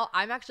explain. And now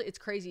I'm actually, it's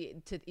crazy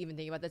to even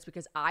think about this,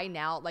 because I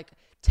now like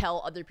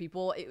tell other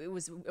people. It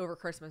was over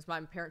Christmas.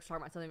 My parents were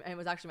talking about something, and it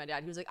was actually my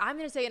dad. He was like, I'm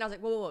going to say it. And I was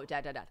like, whoa,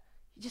 dad.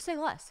 Just say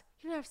less.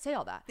 You don't have to say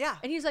all that. Yeah.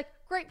 And he's like,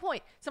 great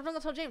point. Sometimes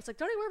I'll tell James, like,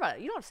 don't even worry about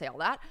it. You don't have to say all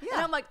that. Yeah.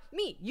 And I'm like,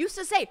 me used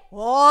to say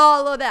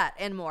all of that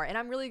and more. And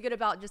I'm really good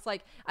about just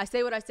like, I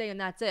say what I say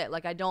and that's it.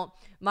 Like,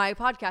 my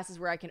podcast is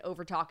where I can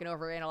over talk and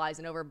over analyze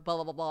and over blah,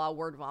 blah, blah, blah,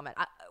 word vomit.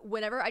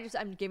 Whenever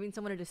I'm giving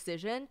someone a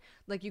decision,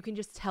 like, you can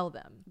just tell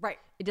them. Right.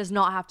 It does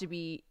not have to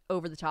be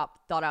over the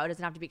top, thought out. It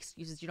doesn't have to be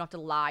excuses. You don't have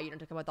to lie. You don't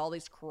have to come up with all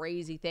these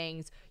crazy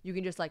things. You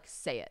can just like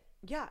say it.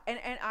 Yeah. And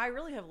I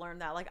really have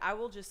learned that. Like, I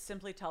will just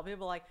simply tell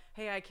people like,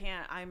 hey, I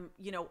can't, I'm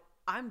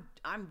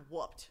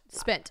whooped.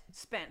 Spent.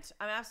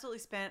 I'm absolutely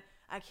spent.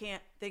 I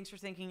can't. Thanks for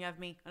thinking of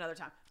me another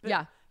time. But,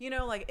 yeah.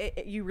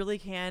 Like you really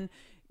can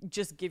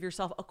just give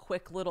yourself a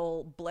quick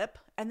little blip,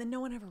 and then no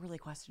one ever really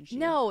questions you.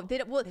 No, they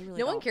don't. Well, They really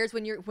no one don't. cares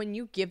when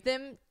you give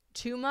them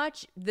too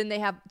much, then they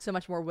have so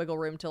much more wiggle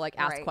room to like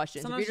ask Right.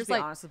 questions. Sometimes If you're just be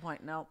like, honest to the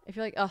point, no. if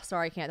you're like, oh,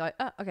 sorry, I can't. They're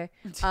like, oh, okay.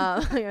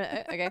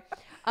 Okay.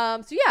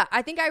 So yeah,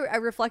 I think I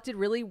reflected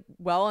really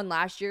well on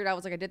last year. I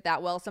was like, I did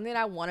that well. Something that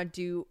I want to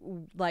do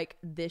like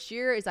this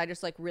year is I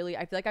just like really,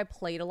 I feel like I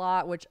played a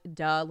lot, which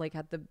like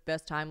had the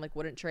best time, like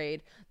wouldn't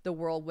trade the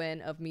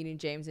whirlwind of meeting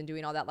James and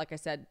doing all that. Like I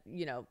said,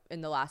 in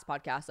the last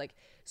podcast, like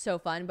so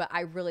fun, but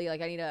I really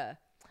like, I need to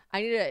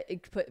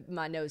put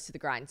my nose to the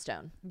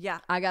grindstone. Yeah.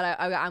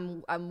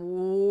 I'm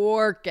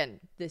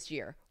working this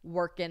year.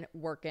 Working.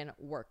 And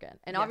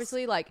Yes.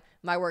 obviously, like,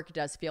 my work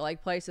does feel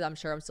like play, so I'm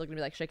sure I'm still going to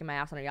be, like, shaking my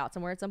ass on a yacht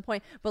somewhere at some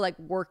point, but, like,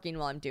 working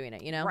while I'm doing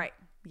it, Right.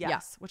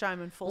 Yes. Which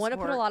I'm in full I want to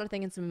support. put a lot of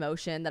things in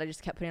motion that I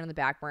just kept putting on the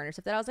back burner.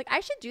 Stuff that I was like,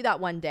 I should do that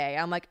one day.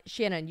 I'm like,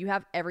 Shannon, you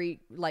have every,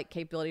 like,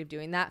 capability of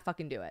doing that.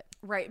 Fucking do it.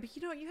 Right. But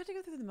you know what? You have to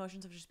go through the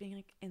motions of just being,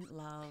 like, in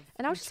love.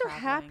 And I was just so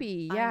traveling.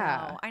 happy.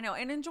 Yeah. I know.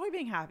 And enjoy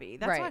being happy.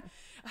 That's Right.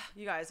 why,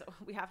 you guys,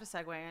 we have to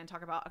segue and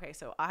talk about, okay,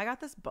 so I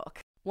got this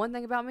book. One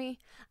thing about me,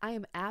 I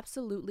am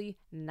absolutely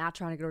not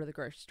trying to go to the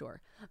grocery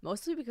store.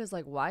 Mostly because,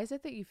 like, why is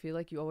it that you feel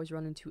like you always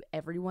run into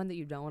everyone that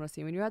you don't want to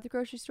see when you're at the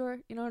grocery store?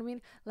 You know what I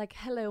mean? Like,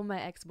 hello,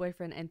 my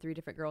ex-boyfriend and 3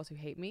 different girls who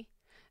hate me.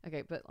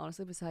 Okay, but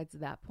honestly, besides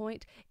that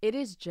point, it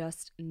is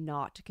just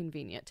not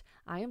convenient.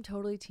 I am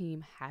totally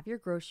team have your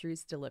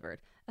groceries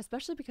delivered,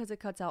 especially because it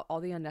cuts out all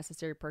the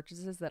unnecessary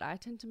purchases that I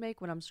tend to make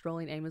when I'm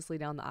strolling aimlessly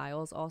down the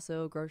aisles.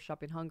 Also, grocery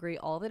shopping hungry,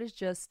 all of it is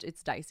just,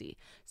 it's dicey.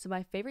 So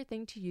my favorite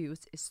thing to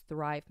use is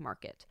Thrive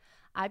Market.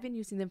 I've been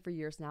using them for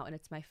years now, and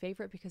it's my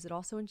favorite because it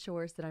also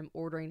ensures that I'm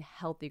ordering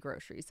healthy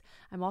groceries.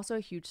 I'm also a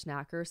huge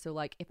snacker, so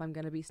like if I'm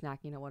going to be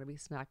snacking, I want to be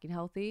snacking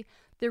healthy.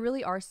 There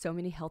really are so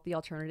many healthy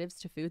alternatives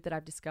to food that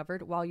I've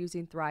discovered while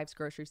using Thrive's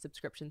grocery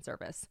subscription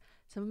service.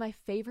 Some of my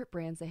favorite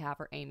brands they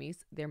have are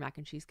Amy's, their mac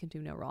and cheese can do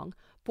no wrong,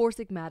 Four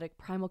Sigmatic,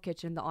 Primal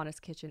Kitchen, The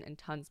Honest Kitchen, and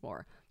tons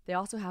more. They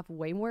also have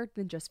way more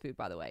than just food,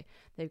 by the way.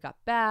 They've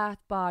got bath,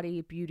 body,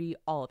 beauty,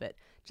 all of it,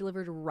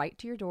 delivered right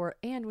to your door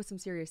and with some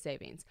serious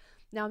savings.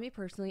 Now, me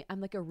personally, I'm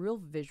like a real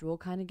visual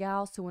kind of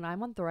gal, so when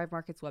I'm on Thrive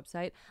Market's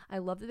website, I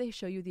love that they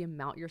show you the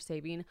amount you're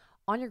saving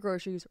on your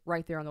groceries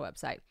right there on the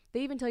website.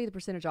 They even tell you the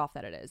percentage off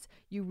that it is.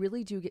 You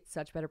really do get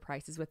such better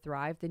prices with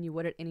Thrive than you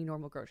would at any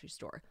normal grocery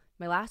store.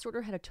 My last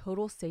order had a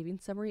total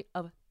savings summary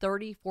of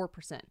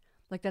 34%.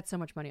 Like, that's so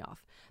much money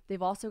off.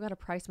 They've also got a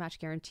price match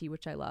guarantee,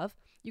 which I love.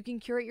 You can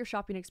curate your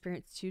shopping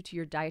experience too to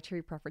your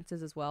dietary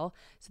preferences as well.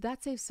 So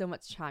that saves so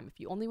much time. If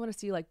you only want to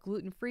see like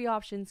gluten-free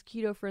options,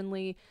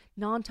 keto-friendly,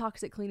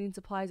 non-toxic cleaning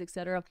supplies,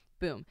 etc.,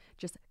 boom,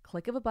 just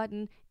click of a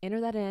button, enter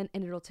that in,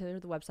 and it'll tailor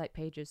the website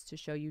pages to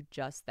show you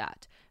just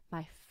that.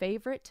 My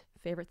favorite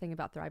thing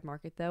about Thrive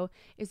Market, though,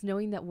 is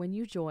knowing that when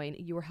you join,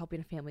 you are helping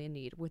a family in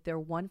need with their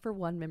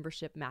 1-for-1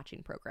 membership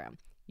matching program.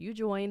 You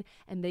join,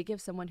 and they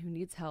give someone who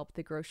needs help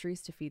the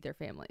groceries to feed their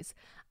families.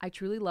 I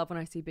truly love when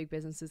I see big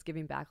businesses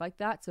giving back like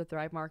that, so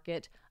Thrive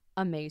Market,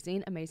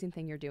 Amazing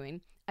thing you're doing.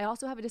 I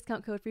also have a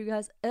discount code for you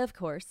guys, of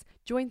course.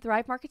 Join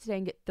Thrive Market today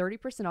and get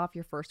 30% off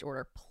your first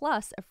order,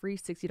 plus a free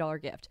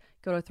 $60 gift.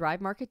 Go to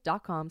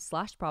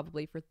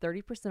thrivemarket.com/probably for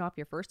 30% off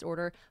your first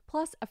order,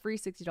 plus a free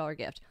 $60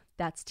 gift.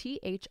 That's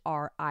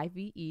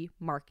THRIVE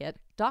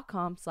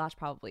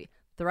market.com/probably.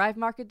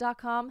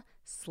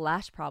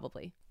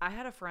 thrivemarket.com/probably. I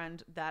had a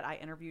friend that I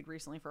interviewed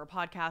recently for a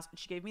podcast.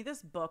 She gave me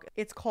this book.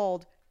 It's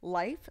called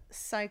Life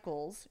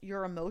Cycles,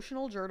 Your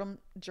Emotional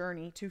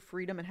Journey to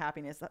Freedom and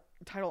Happiness. That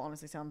title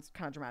honestly sounds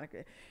kind of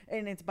dramatic.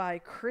 And it's by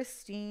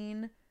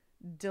Christine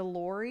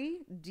Delorey,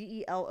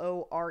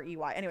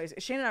 Delorey. Anyways,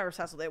 Shane and I are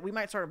obsessed with it. We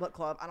might start a book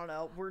club. I don't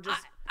know. We're just,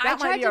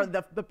 that might be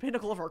the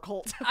pinnacle of our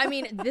cult. I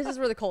mean, this is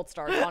where the cult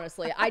starts,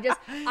 honestly.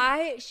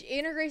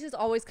 Anna Grace is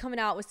always coming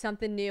out with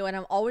something new, and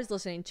I'm always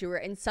listening to her.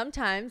 And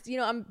sometimes, you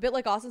know, I'm a bit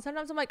like Austin.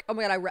 Sometimes I'm like, oh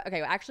my God,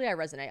 actually, I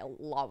resonate a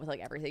lot with like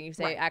everything you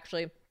say. Right.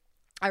 Actually,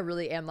 I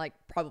really am like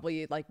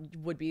probably like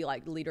would be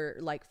like leader,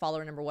 like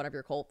follower number one of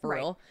your cult for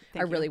real.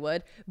 I really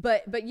would.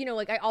 But you know,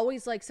 like I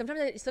always like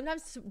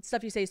sometimes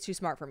stuff you say is too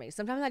smart for me.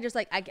 Sometimes I just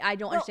like I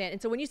don't understand.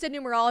 And so when you said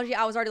numerology,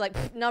 I was already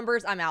like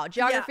numbers, I'm out.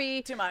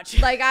 Geography, too much.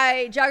 Like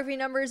geography,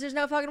 numbers, there's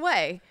no fucking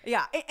way.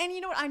 Yeah, and you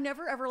know what? I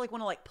never ever like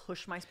want to like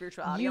push my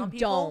spirituality on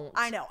people. Don't.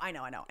 I know.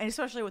 And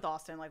especially with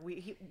Austin, like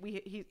he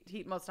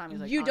most of the time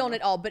he's like, you don't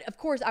at all. But of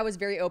course, I was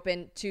very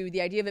open to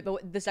the idea of it.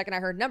 But the second I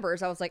heard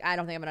numbers, I was like, I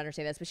don't think I'm gonna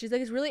understand this. But she's like,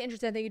 it's really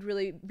interesting. I think you'd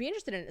really be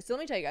interested in it. So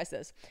let me tell you guys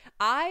this.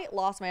 I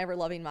lost my ever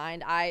loving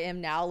mind. I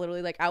am now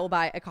literally like, I will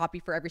buy a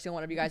copy for every single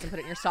one of you guys and put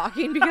it in your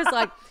stocking because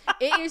like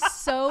it is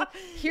so.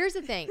 Here's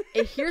the thing.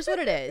 Here's what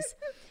it is.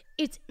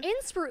 It's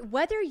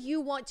whether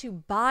you want to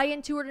buy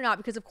into it or not,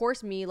 because of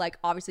course me, like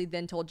obviously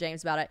then told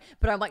James about it,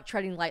 but I'm like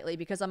treading lightly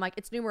because I'm like,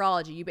 it's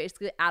numerology. You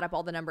basically add up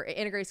all the number.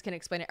 Anna Grace can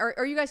explain it,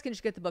 or you guys can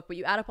just get the book, but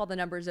you add up all the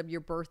numbers of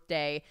your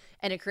birthday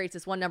and it creates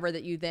this one number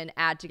that you then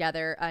add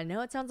together. I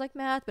know it sounds like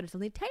math, but it's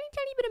only a tiny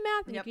bit of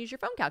math, and you can use your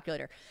phone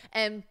calculator.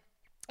 And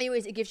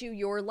anyways, it gives you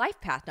your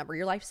life path number,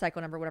 your life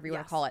cycle number, whatever you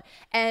want to call it.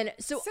 And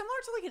so similar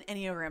to like an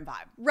Enneagram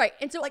vibe. Right.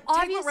 And so like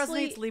obviously, take what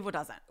resonates, leave what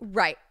doesn't.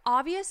 Right.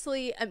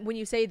 Obviously, when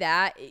you say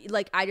that,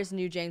 like I just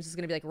knew James was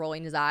going to be like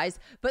rolling his eyes.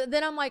 But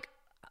then I'm like,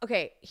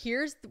 okay,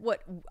 here's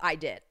what I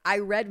did. I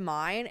read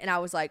mine and I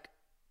was like,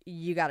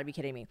 you got to be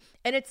kidding me.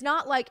 And it's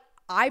not like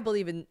I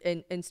believe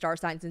in star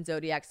signs and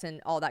zodiacs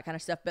and all that kind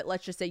of stuff, but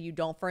let's just say you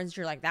don't. For instance,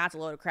 you're like, that's a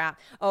load of crap.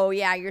 Oh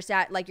yeah, you're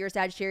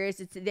Sagittarius.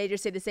 They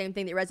just say the same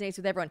thing that resonates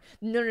with everyone.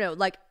 No.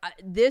 Like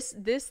this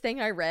thing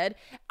I read,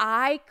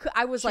 I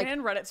was like,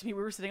 Shannon read it to me.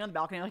 We were sitting on the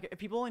balcony. Like if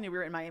people only knew we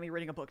were in Miami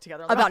reading a book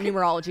together about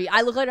numerology.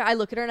 I look at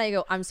her and I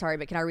go, I'm sorry,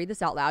 but can I read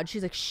this out loud?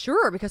 She's like,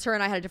 sure, because her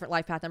and I had a different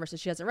life path number, so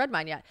she hasn't read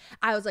mine yet.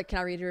 I was like, can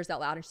I read yours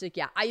out loud? And she's like,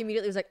 yeah. I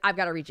immediately was like, I've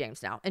got to read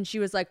James now. And she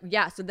was like,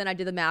 yeah. So then I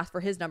did the math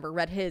for his number,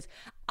 read his.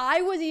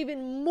 I was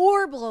even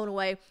more blown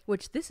away,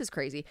 which this is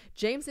crazy.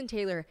 James and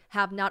Taylor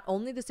have not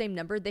only the same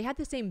number, they had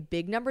the same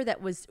big number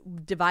that was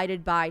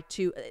divided by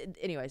 2.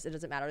 Anyways, it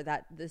doesn't matter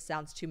that this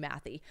sounds too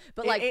mathy,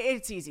 but like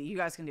it's easy. You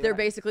guys can do it. They're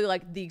basically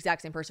like the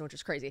exact same person, which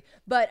is crazy.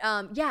 But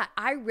yeah,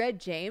 I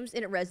read James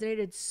and it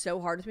resonated so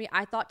hard with me.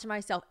 I thought to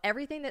myself,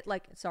 everything that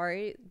like,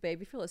 sorry,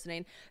 baby, for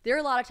listening. There are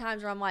a lot of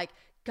times where I'm like,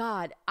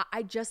 God,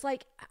 I just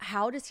like,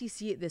 how does he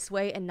see it this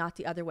way and not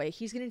the other way?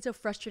 He's getting so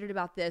frustrated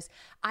about this.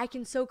 I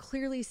can so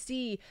clearly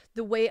see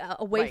the way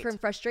away from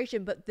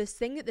frustration. But this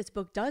thing that this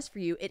book does for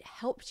you, it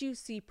helps you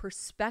see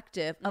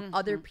perspective of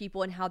other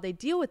people and how they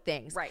deal with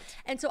things. Right.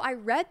 And so I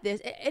read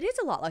this. It is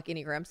a lot like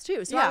Enneagrams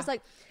too. So I was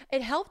like,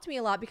 it helped me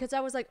a lot because I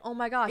was like, oh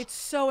my gosh. It's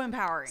so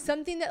empowering.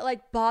 Something that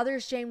like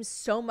bothers James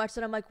so much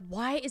that I'm like,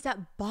 why is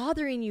that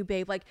bothering you,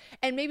 babe? Like,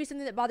 and maybe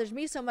something that bothers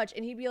me so much.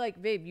 And he'd be like,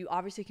 babe, you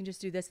obviously can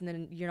just do this and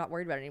then you're not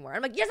worried about it anymore.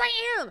 I'm like, yes,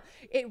 I am.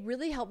 It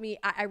really helped me.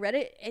 I read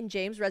it and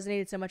James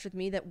resonated so much with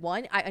me that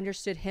 1, I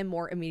understood him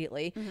more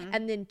immediately.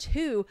 And then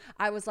 2,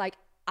 I was like,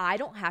 I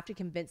don't have to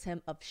convince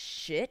him of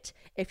shit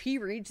if he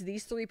reads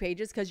these 3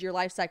 pages, because your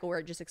life cycle where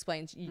it just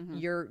explains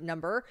your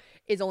number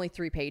is only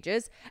 3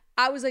 pages.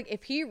 I was like,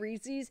 if he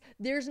reads these,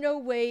 there's no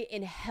way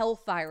in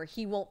hellfire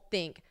he won't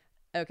think,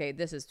 okay,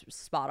 this is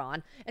spot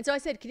on. And so I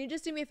said, can you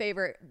just do me a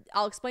favor?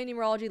 I'll explain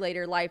numerology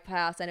later, life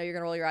paths. I know you're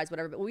going to roll your eyes,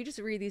 whatever, but will you just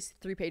read these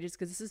 3 pages?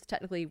 Because this is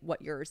technically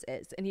what yours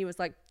is. And he was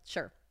like,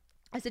 sure.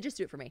 I said, just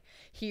do it for me.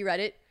 He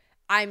read it.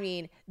 I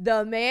mean,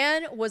 the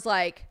man was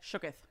like,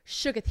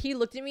 shooketh. He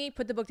looked at me,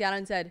 put the book down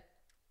and said,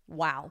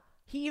 wow.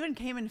 He even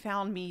came and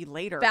found me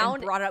later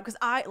and brought it up because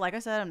like I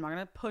said, I'm not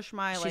gonna push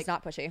my She's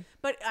not pushy,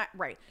 but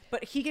right.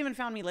 But he came and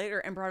found me later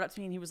and brought it up to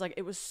me, and he was like,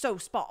 "It was so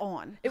spot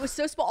on. It was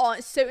so spot on.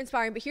 It's so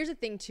inspiring." But here's the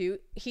thing too.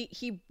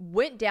 He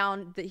went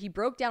down that he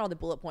broke down all the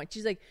bullet points.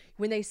 She's like,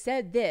 when they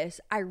said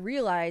this, I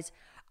realized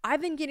I've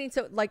been getting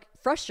so like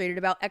frustrated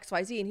about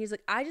XYZ. And he's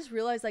like, I just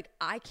realized like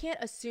I can't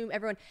assume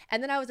everyone.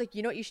 And then I was like,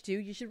 you know what you should do?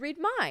 You should read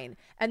mine.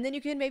 And then you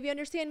can maybe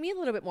understand me a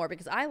little bit more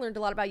because I learned a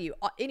lot about you.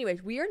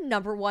 Anyways, we are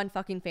 #1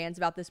 fucking fans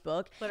about this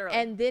book. Literally.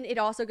 And then it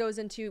also goes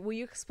into, will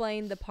you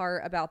explain the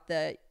part about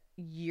the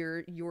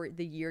year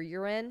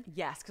you're in?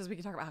 Yes, because we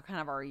can talk about how kind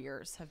of our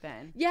years have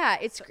been. Yeah,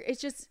 it's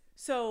just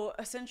So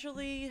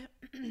essentially,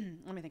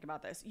 let me think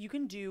about this. You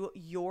can do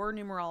your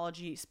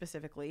numerology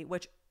specifically,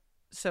 which,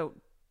 so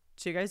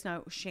you guys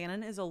know,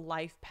 Shannon is a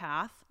life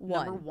path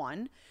number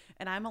 1,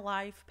 and I'm a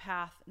life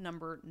path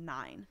number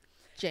 9.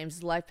 James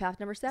is life path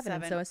number 7,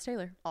 and so is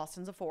Taylor.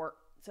 Austin's a 4.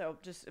 So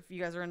just if you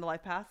guys are into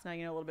life paths, now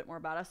you know a little bit more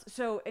about us.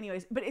 So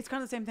anyways, but it's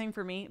kind of the same thing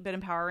for me, a bit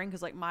empowering,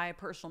 because like my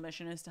personal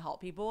mission is to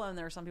help people, and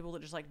there are some people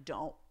that just like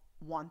don't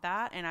want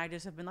that, and I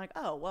just have been like,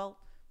 oh, well,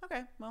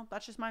 okay, well,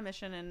 that's just my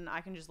mission, and I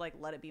can just like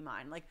let it be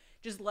mine. Like,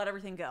 just let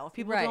everything go. If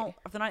people don't,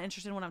 if they're not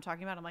interested in what I'm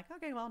talking about, I'm like,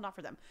 okay, well, not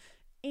for them.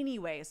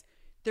 Anyways,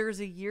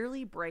 there's a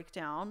yearly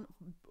breakdown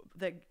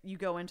that you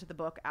go into the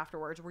book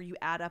afterwards where you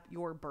add up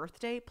your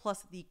birthday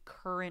plus the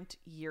current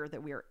year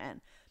that we are in.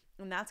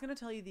 And that's going to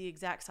tell you the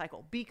exact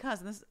cycle, because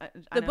this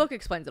the book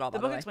explains it all. The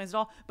book explains it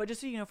all, but just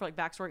so you know, for like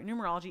backstory,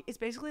 numerology, it's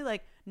basically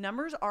like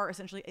numbers are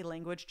essentially a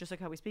language, just like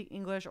how we speak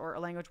English or a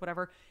language,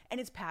 whatever, and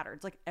it's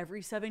patterns. Like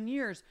every 7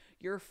 years,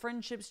 your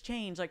friendships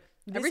change. Like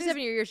every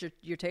 7 years,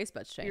 your taste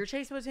buds change. Your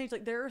taste buds change.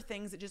 Like there are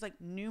things that just like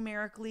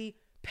numerically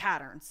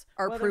patterns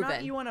are whether proven. Or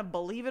not you want to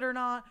believe it or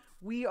not,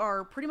 we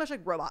are pretty much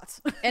like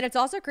robots. And it's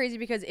also crazy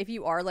because if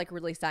you are like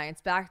really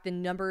science backed, the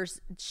numbers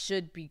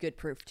should be good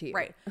proof to you.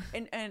 Right.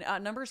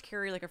 And numbers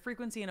carry like a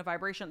frequency and a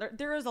vibration.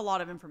 There is a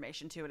lot of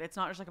information to it. It's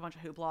not just like a bunch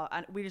of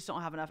hoopla. We just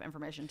don't have enough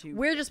information to.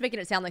 We're just making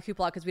it sound like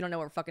hoopla because we don't know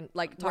what we're fucking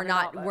like. We're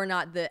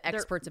not the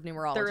experts of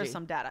numerology. There is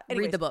some data.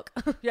 Anyways, read the book.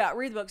 Yeah,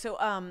 read the book. So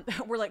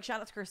we're like, shout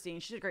out to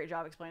Christine. She did a great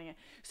job explaining it.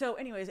 So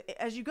anyways,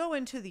 as you go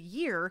into the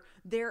year,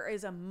 there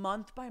is a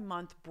month by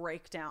month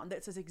breakdown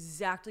that says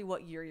exactly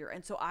what year you're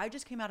in. So I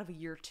just came out of a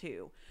year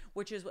 2,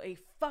 which is a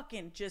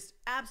fucking just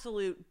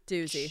absolute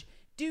doozy.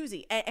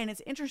 And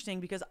it's interesting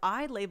because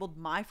I labeled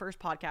my first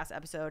podcast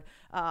episode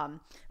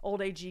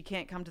Old AG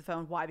Can't Come to the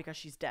Phone. Why? Because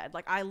she's dead.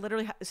 Like I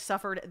literally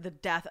suffered the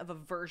death of a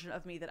version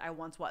of me that I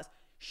once was.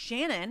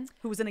 Shannon,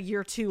 who was in a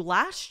year 2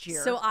 last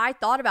year. So I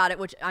thought about it,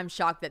 which I'm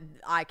shocked that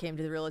I came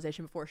to the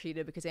realization before she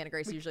did, because Anna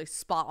Grace is usually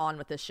spot on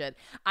with this shit.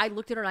 I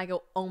looked at her and I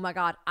go, oh my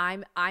God,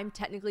 I'm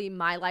technically,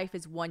 my life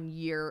is 1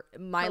 year.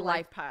 My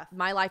life path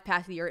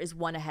of the year is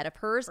 1 ahead of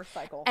hers. Her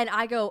cycle. And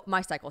I go,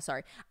 my cycle,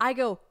 sorry. I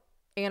go,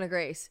 Anna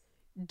Grace,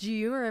 do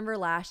you remember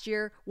last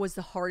year was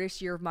the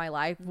hardest year of my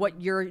life? What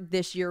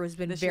this year has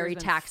been very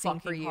taxing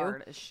for you.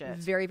 Hard as shit.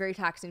 Very, very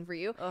taxing for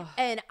you. Ugh.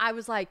 And I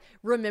was like,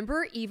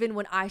 remember even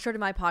when I started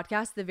my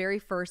podcast, the very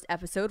first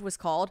episode was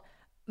called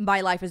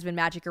My Life Has Been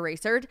Magic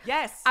Erasered.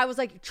 Yes. I was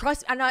like,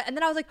 trust. And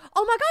then I was like,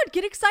 oh my God,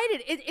 get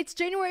excited. It's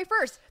January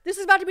 1st. This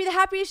is about to be the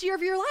happiest year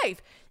of your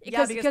life.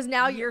 Because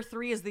now year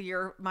 3 is the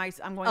year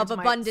I'm going of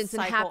into abundance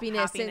my and cycle,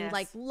 happiness and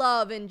like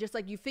love, and just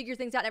like you figure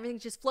things out and everything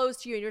just flows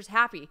to you and you're just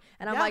happy.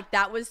 And I'm like,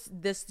 that was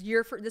this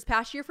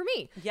past year for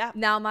me. Yeah.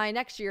 Now my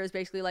next year is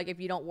basically like, if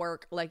you don't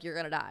work, like you're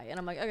gonna die. And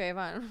I'm like, okay,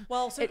 fine.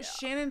 Well, so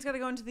Shannon's got to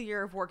go into the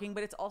year of working,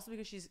 but it's also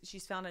because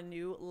she's found a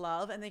new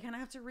love, and they kind of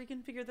have to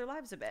reconfigure their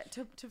lives a bit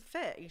to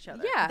fit each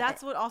other. Yeah.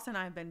 That's what Austin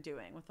and I have been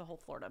doing with the whole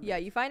Florida move. Yeah,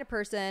 you find a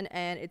person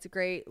and it's a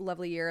great,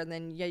 lovely year, and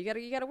then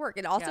you gotta work.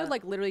 It also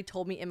like literally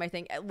told me in my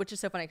thing, which is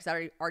so funny because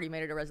I already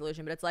made it a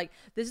resolution, but it's like,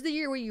 this is the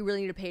year where you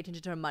really need to pay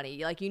attention to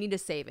money. Like you need to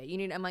save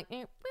it. I'm like,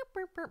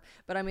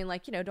 but I mean,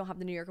 like, don't have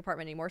the New York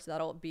apartment anymore, so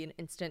that'll be an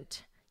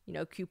instant,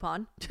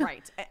 coupon.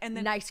 Right. And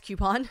then nice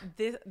coupon.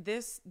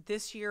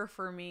 This year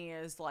for me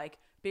is like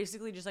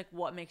basically just like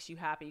what makes you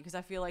happy, because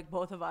I feel like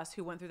both of us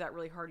who went through that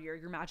really hard year,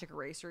 your magic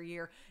eraser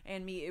year,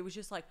 and me, it was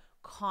just like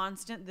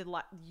constant.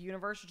 The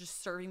universe was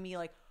just serving me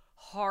like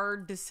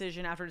hard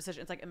decision after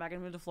decision. It's like, am I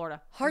gonna move to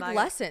Florida? Hard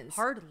lessons.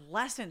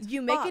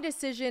 You make a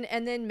decision,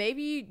 and then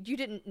maybe you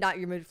didn't, not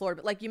you moved to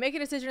Florida, but like you make a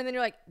decision and then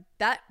you're like,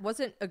 that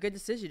wasn't a good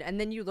decision, and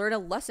then you learn a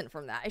lesson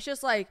from that. It's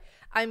just like,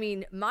 I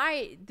mean,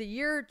 the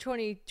year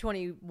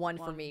 2021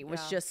 for me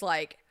was just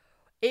like,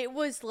 it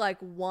was like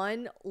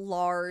one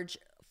large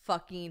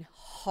fucking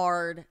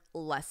hard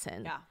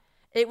lesson. Yeah.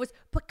 It was,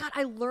 but God,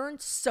 I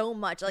learned so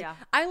much. Like,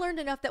 I learned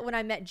enough that when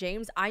I met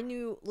James, I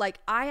knew, like,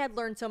 I had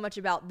learned so much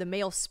about the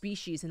male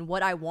species and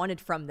what I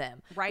wanted from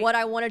them, right? What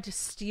I wanted to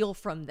steal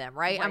from them,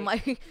 right? I'm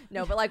like,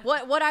 no, but like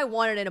what I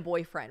wanted in a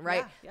boyfriend,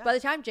 right? Yeah. By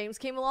the time James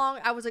came along,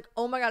 I was like,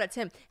 oh my God, it's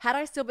him. Had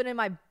I still been in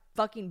my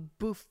fucking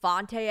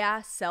bouffante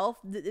ass self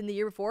in the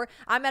year before,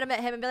 I might have met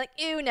him and be like,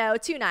 ew, no,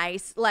 too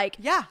nice. Like,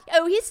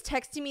 oh, he's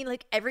texting me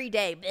like every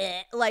day.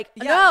 Bleh. Like,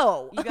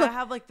 no. You gotta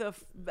have like the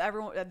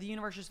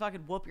universe just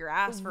fucking whoop your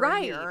ass for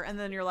a year, and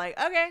then you're like,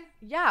 okay,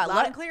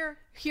 loud and clear.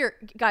 Here,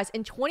 guys,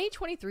 in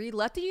 2023,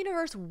 let the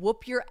universe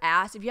whoop your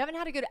ass. If you haven't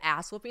had a good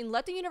ass whooping,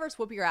 let the universe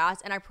whoop your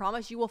ass, and I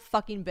promise you will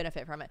fucking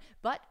benefit from it.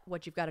 But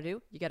what you've got to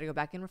do, you got to go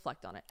back and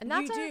reflect on it. And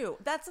that's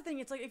That's the thing.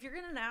 It's like, if you're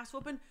getting an ass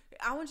whooping,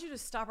 I want you to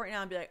stop right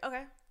now and be like,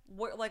 okay,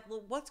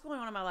 what's going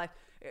on in my life?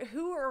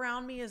 who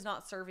around me is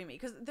not serving me,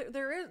 because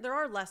there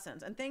are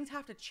lessons and things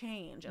have to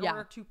change in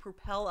order to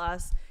propel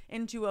us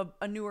into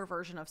a newer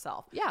version of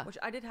self. Yeah, which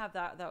I did have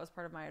that was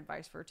part of my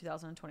advice for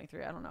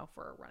 2023. I don't know if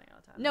we're running out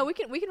of time. No, we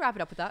can wrap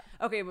it up with that.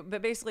 Okay,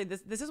 but basically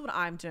this is what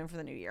I'm doing for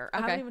the new year.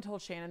 I haven't even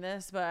told Shannon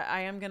this, but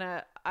I'm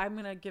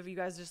gonna give you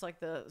guys just like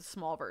the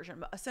small version.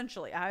 But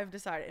essentially, I've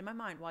decided in my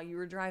mind, while you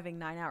were driving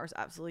 9 hours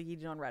absolutely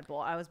yeeting on Red Bull,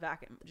 I was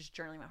back and just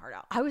journaling my heart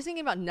out. I was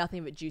thinking about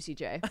nothing but Juicy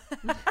J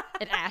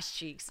and ass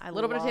cheeks. A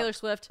little bit of Taylor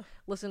Swift,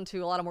 listened to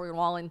a lot of Morgan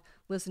Wallen,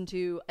 listened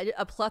to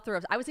a plethora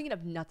of. I was thinking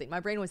of nothing. My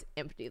brain was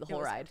empty the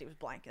whole ride. It was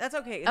blank. That's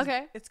okay.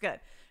 It's good.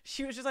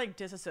 She was just like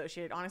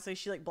disassociated. Honestly,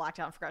 she like blacked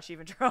out and forgot she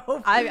even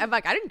drove. I'm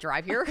like, I didn't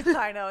drive here.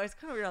 I know. It's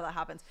kind of weird how that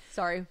happens.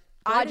 Sorry.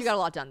 Glad you got a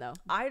lot done though.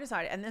 I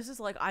decided, and this is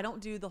like, I don't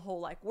do the whole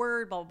like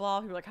word blah blah blah.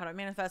 People are like, how do I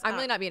manifest? I'm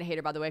really not being a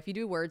hater, by the way. If you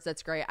do words,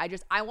 that's great.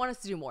 I want us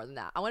to do more than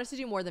that. I want us to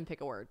do more than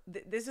pick a word.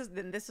 This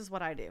is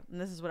what I do, and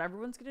this is what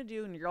everyone's gonna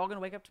do, and you're all gonna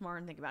wake up tomorrow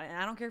and think about it. And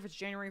I don't care if it's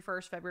January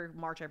 1st, February,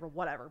 March, April,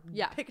 whatever.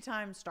 Yeah, pick a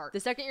time, start. The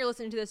second you're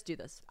listening to this, do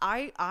this.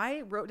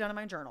 I wrote down in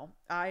my journal.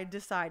 I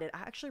decided.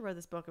 I actually read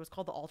this book. It was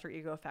called The Alter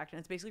Ego Effect, and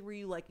it's basically where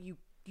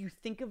you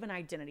think of an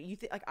identity. You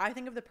think, like, I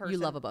think of the person. You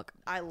love a book.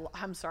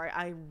 I'm sorry.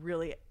 I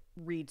really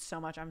read so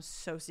much. I'm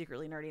so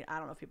secretly nerdy. I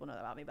don't know if people know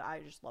that about me, but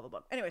I just love a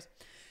book. Anyways,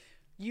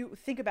 you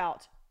think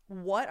about,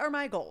 what are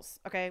my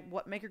goals? Okay,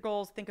 make your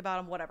goals, think about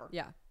them, whatever.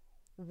 Yeah.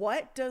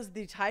 What does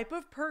the type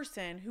of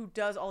person who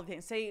does all of the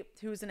things, say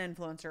who's an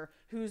influencer,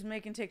 who's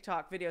making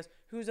TikTok videos,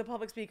 who's a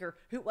public speaker,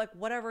 who, like,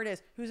 whatever it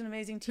is, who's an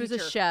amazing teacher, who's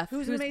a chef,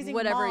 who's an amazing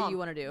whatever mom, you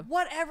want to do,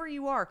 whatever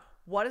you are,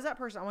 what is that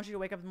person? I want you to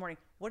wake up in the morning.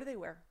 What do they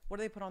wear? What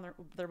do they put on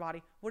their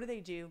body? What do they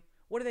do?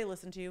 What do they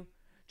listen to?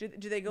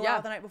 Do they go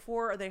out the night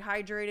before? Are they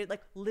hydrated?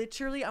 Like,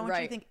 literally, I want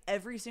you to think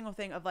every single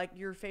thing of, like,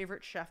 your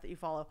favorite chef that you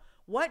follow.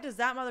 What does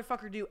that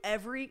motherfucker do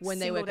when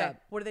they wake up?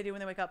 What do they do when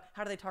they wake up?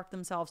 How do they talk to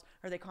themselves?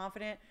 Are they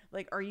confident?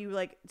 Like, are you,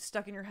 like,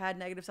 stuck in your head,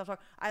 negative self-talk?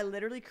 I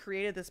literally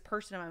created this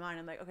person in my mind.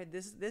 I'm like, okay,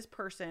 this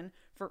person,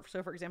 for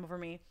example, for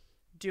me,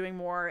 doing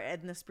more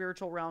in the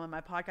spiritual realm and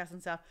my podcast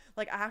and stuff,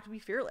 like, I have to be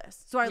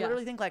fearless. So I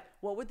literally think, like,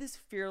 what would this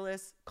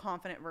fearless,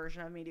 confident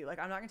version of me do? Like,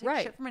 I'm not gonna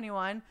take shit from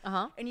anyone.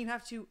 And you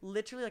have to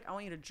literally, like, I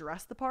want you to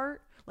dress the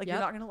part. Like, you're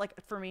not gonna, like,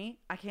 for me,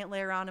 I can't lay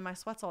around in my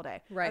sweats all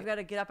day. I've got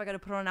to get up, I got to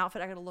put on an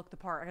outfit, I got to look the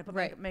part, I got to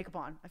put makeup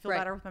on. I feel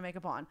better with my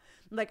makeup on.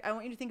 Like, I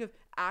want you to think of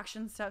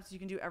action steps you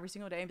can do every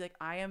single day and be like,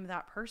 I am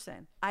that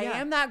person. I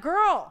am that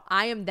girl.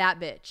 I am that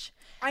bitch.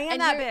 I am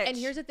that bitch. And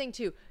here's the thing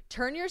too.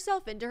 Turn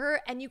yourself into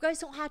her, and you guys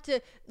don't have to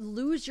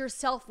lose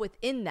yourself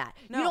within that.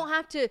 No. You don't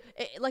have to,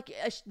 like,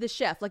 the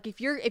chef. Like, if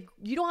you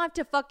don't have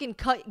to fucking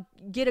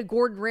get a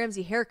Gordon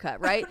Ramsay haircut,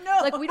 right? No.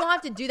 Like, we don't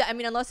have to do that. I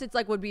mean, unless it's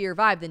like would be your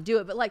vibe, then do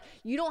it. But, like,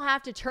 you don't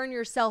have to turn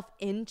yourself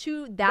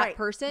into that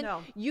person.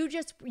 No. You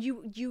just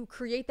you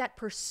create that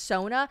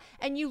persona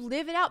and you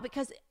live it out.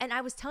 Because, and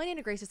I was telling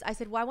Anna Grace this, I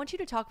said, well, I want you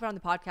to talk about it on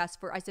the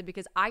podcast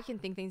because I can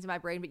think things in my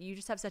brain, but you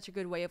just have such a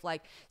good way of,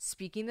 like,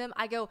 speaking them.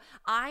 I go,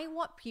 I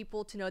want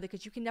people to know that,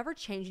 because you can never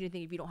change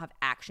anything if you don't have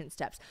action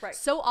steps. Right.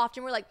 So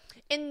often we're like,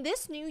 in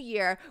this new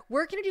year,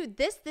 we're going to do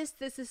this,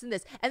 and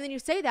this. And then you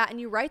say that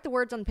and you write the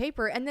words on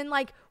paper, and then,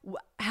 like,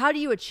 how do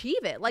you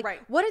achieve it? Like,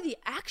 what are the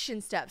action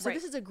steps? So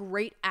this is a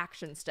great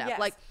action step. Yes.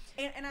 Like,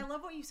 and I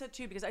love what you said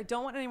too, because I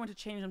don't want anyone to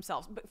change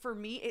themselves. But for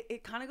me,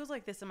 it kind of goes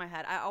like this in my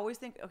head. I always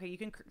think, okay, you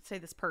can say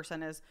this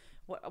person is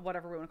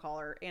whatever we want to call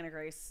her, Anna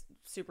Grace,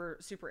 super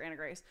Anna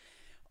Grace.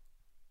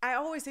 I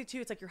always say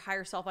too, it's like your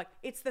higher self. Like,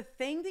 it's the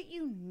thing that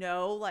you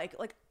know, like,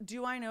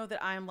 do I know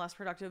that I am less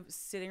productive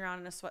sitting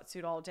around in a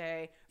sweatsuit all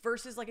day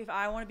versus, like, if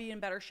I want to be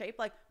in better shape,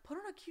 like, put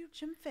on a cute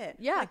gym fit.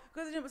 Yeah. Like,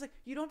 go to the gym. It's like,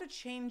 you don't have to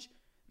change,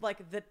 like,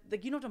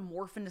 you don't have to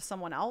morph into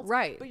someone else.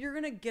 Right. But you're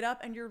going to get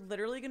up and you're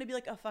literally going to be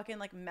like a fucking,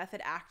 like,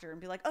 method actor and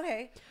be like,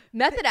 okay.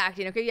 Method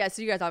acting. Okay. Yeah.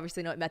 So you guys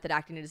obviously know what method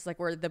acting is. Like,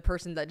 where the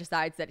person that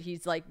decides that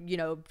he's, like, you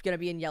know, going to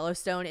be in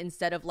Yellowstone,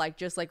 instead of, like,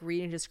 just, like,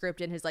 reading his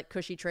script in his, like,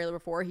 cushy trailer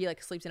before, he,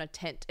 like, sleeps in a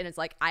tent and it's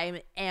like,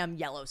 I am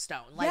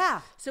Yellowstone. Like,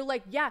 yeah. So,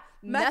 like, yeah.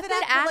 Method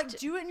act, but, like,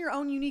 do it in your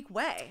own unique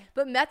way.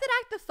 But method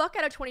act the fuck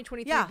out of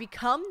 2023. Yeah.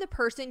 Become the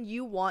person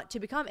you want to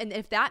become. And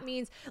if that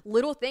means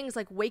little things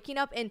like waking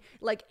up and,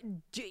 like,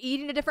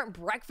 eating a different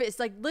breakfast,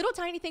 like, little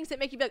tiny things that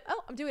make you be like,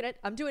 oh, I'm doing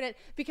it,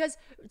 because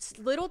it's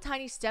little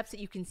tiny steps that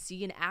you can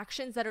see in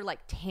actions that are, like,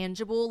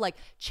 tangible, like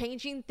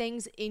changing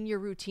things in your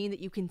routine that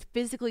you can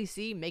physically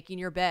see, making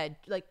your bed,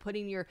 like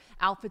putting your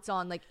outfits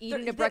on, like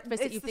eating a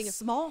breakfast that you think of.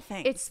 Small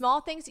things. It's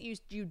small things that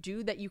you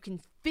do that you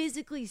can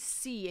physically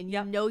see, and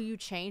you know you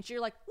changed.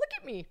 You're like, look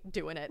at me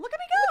doing it. Look at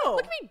me go.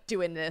 Look at me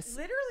doing this.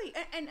 Literally.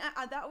 And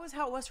that was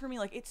how it was for me.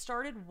 Like, it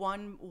started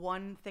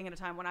one thing at a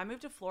time. When I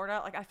moved to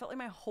Florida, like, I felt like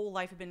my whole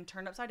life had been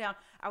turned upside down.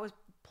 I was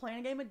playing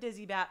a game of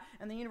Dizzy Bat,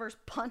 and the universe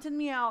punted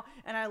me out,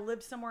 and I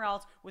lived somewhere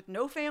else with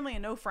no family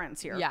and no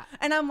friends here. Yeah.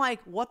 And I'm like,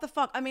 what the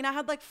fuck? I mean, I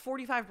had like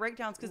 45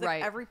 breakdowns because like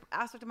Right. every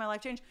aspect of my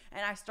life changed.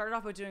 And I started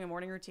off with doing a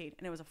morning routine,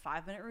 and it was a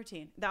 5-minute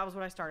routine. That was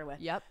what I started with.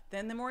 Yep.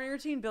 Then the morning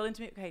routine built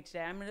into me. Okay,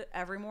 today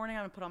every morning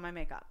I'm gonna put on my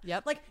makeup.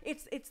 Yep. Like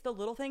it's the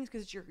little things,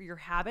 because it's your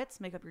habits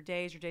make up your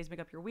days make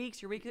up your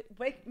weeks,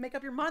 make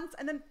up your months,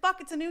 and then fuck,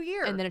 it's a new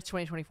year. And then it's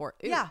 2024.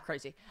 Ooh, Yeah.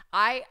 Crazy.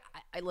 I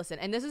listen,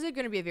 and this is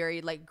going to be a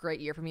very like great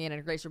year for me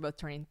and Grace. We're both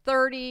turning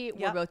 30. We're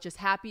Yep. both just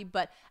happy,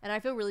 and I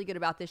feel really good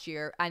about this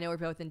year. I know we're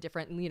both in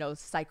different,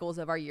 cycles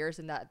of our years,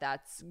 and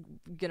that's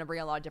going to bring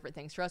a lot of different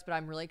things for us, but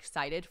I'm really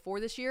excited for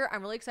this year.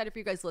 I'm really excited for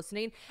you guys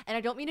listening. And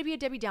I don't mean to be a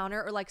Debbie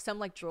Downer or like some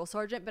like drill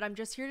sergeant, but I'm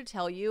just here to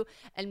tell you,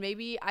 and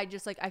maybe I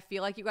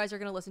feel like you guys are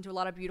going to listen to a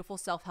lot of beautiful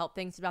self-help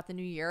things about the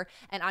new year.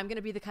 And I'm going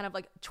to be the kind of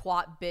like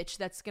twat bitch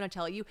that's going to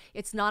tell you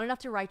it's not enough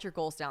to write your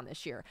goals down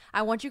this year.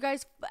 I want you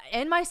guys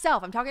and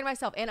myself, I'm talking to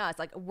myself and us,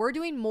 like we're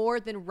doing more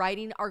than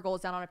writing our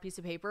goals down on a piece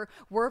of paper.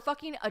 We're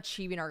fucking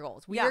achieving our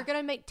goals. We are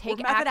going to We're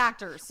method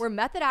actors. We're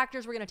method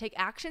actors. We're going to take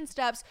action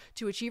steps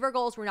to achieve our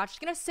goals. We're not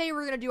just going to say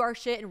we're going to do our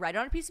shit and write it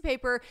on a piece of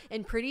paper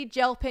in pretty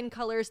gel pen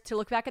colors to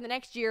look back in the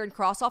next year and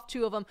cross off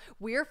 2 of them.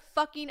 We're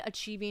fucking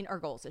achieving our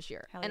goals this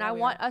year. Hell and yeah, I we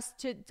want are. us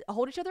to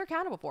hold each other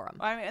accountable for them.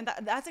 I mean, and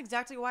that's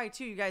exactly why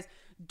too, you guys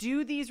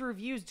do these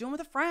reviews, do them with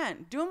a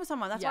friend, do them with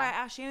someone. That's why I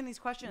asked Shannon these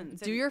questions.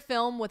 Do your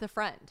film with a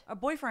friend, a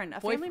boyfriend,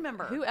 a family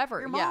member, whoever,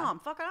 your mom.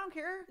 Fuck, I don't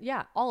care.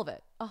 Yeah, all of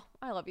it. Oh,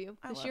 I love you.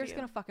 This love year's you.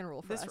 gonna fucking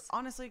rule for us.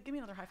 Honestly, give me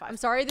another high five. I'm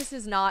sorry this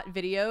is not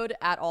videoed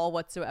at all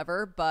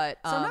whatsoever, but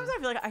Sometimes I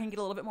feel like I can get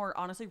a little bit more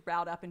honestly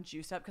riled up and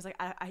juiced up because like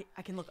I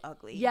can look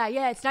ugly. yeah,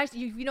 it's nice.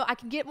 You know, I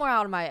can get more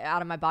out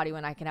of my body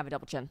when I can have a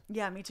double chin.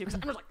 Yeah, me too. 'Cause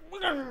I'm just like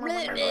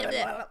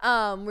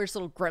We're just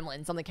little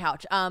gremlins on the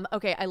couch.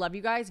 Okay, I love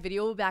you guys.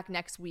 Video will be back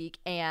next week,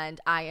 and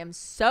I am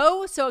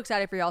so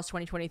excited for y'all's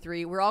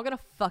 2023. We're all gonna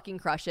fucking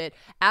crush it.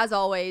 As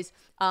always,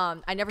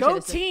 I never say go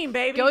this team,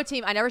 baby. Go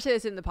team. I never say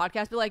this in the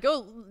podcast, but like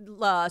go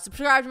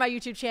subscribe to my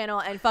YouTube channel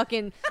and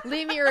fucking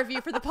leave me a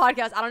review for the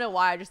podcast. I don't know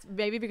why.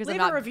 Maybe because Leave I'm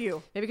not a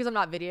review. Maybe because I'm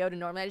not videoed, and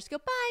normally I just go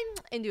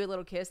bye and do a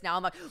little kiss. Now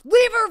I'm like,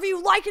 leave a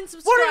review, like and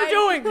subscribe. What are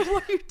you doing?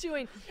 What are you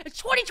doing? It's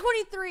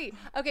 2023.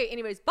 Okay.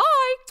 Anyways, bye.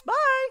 Bye.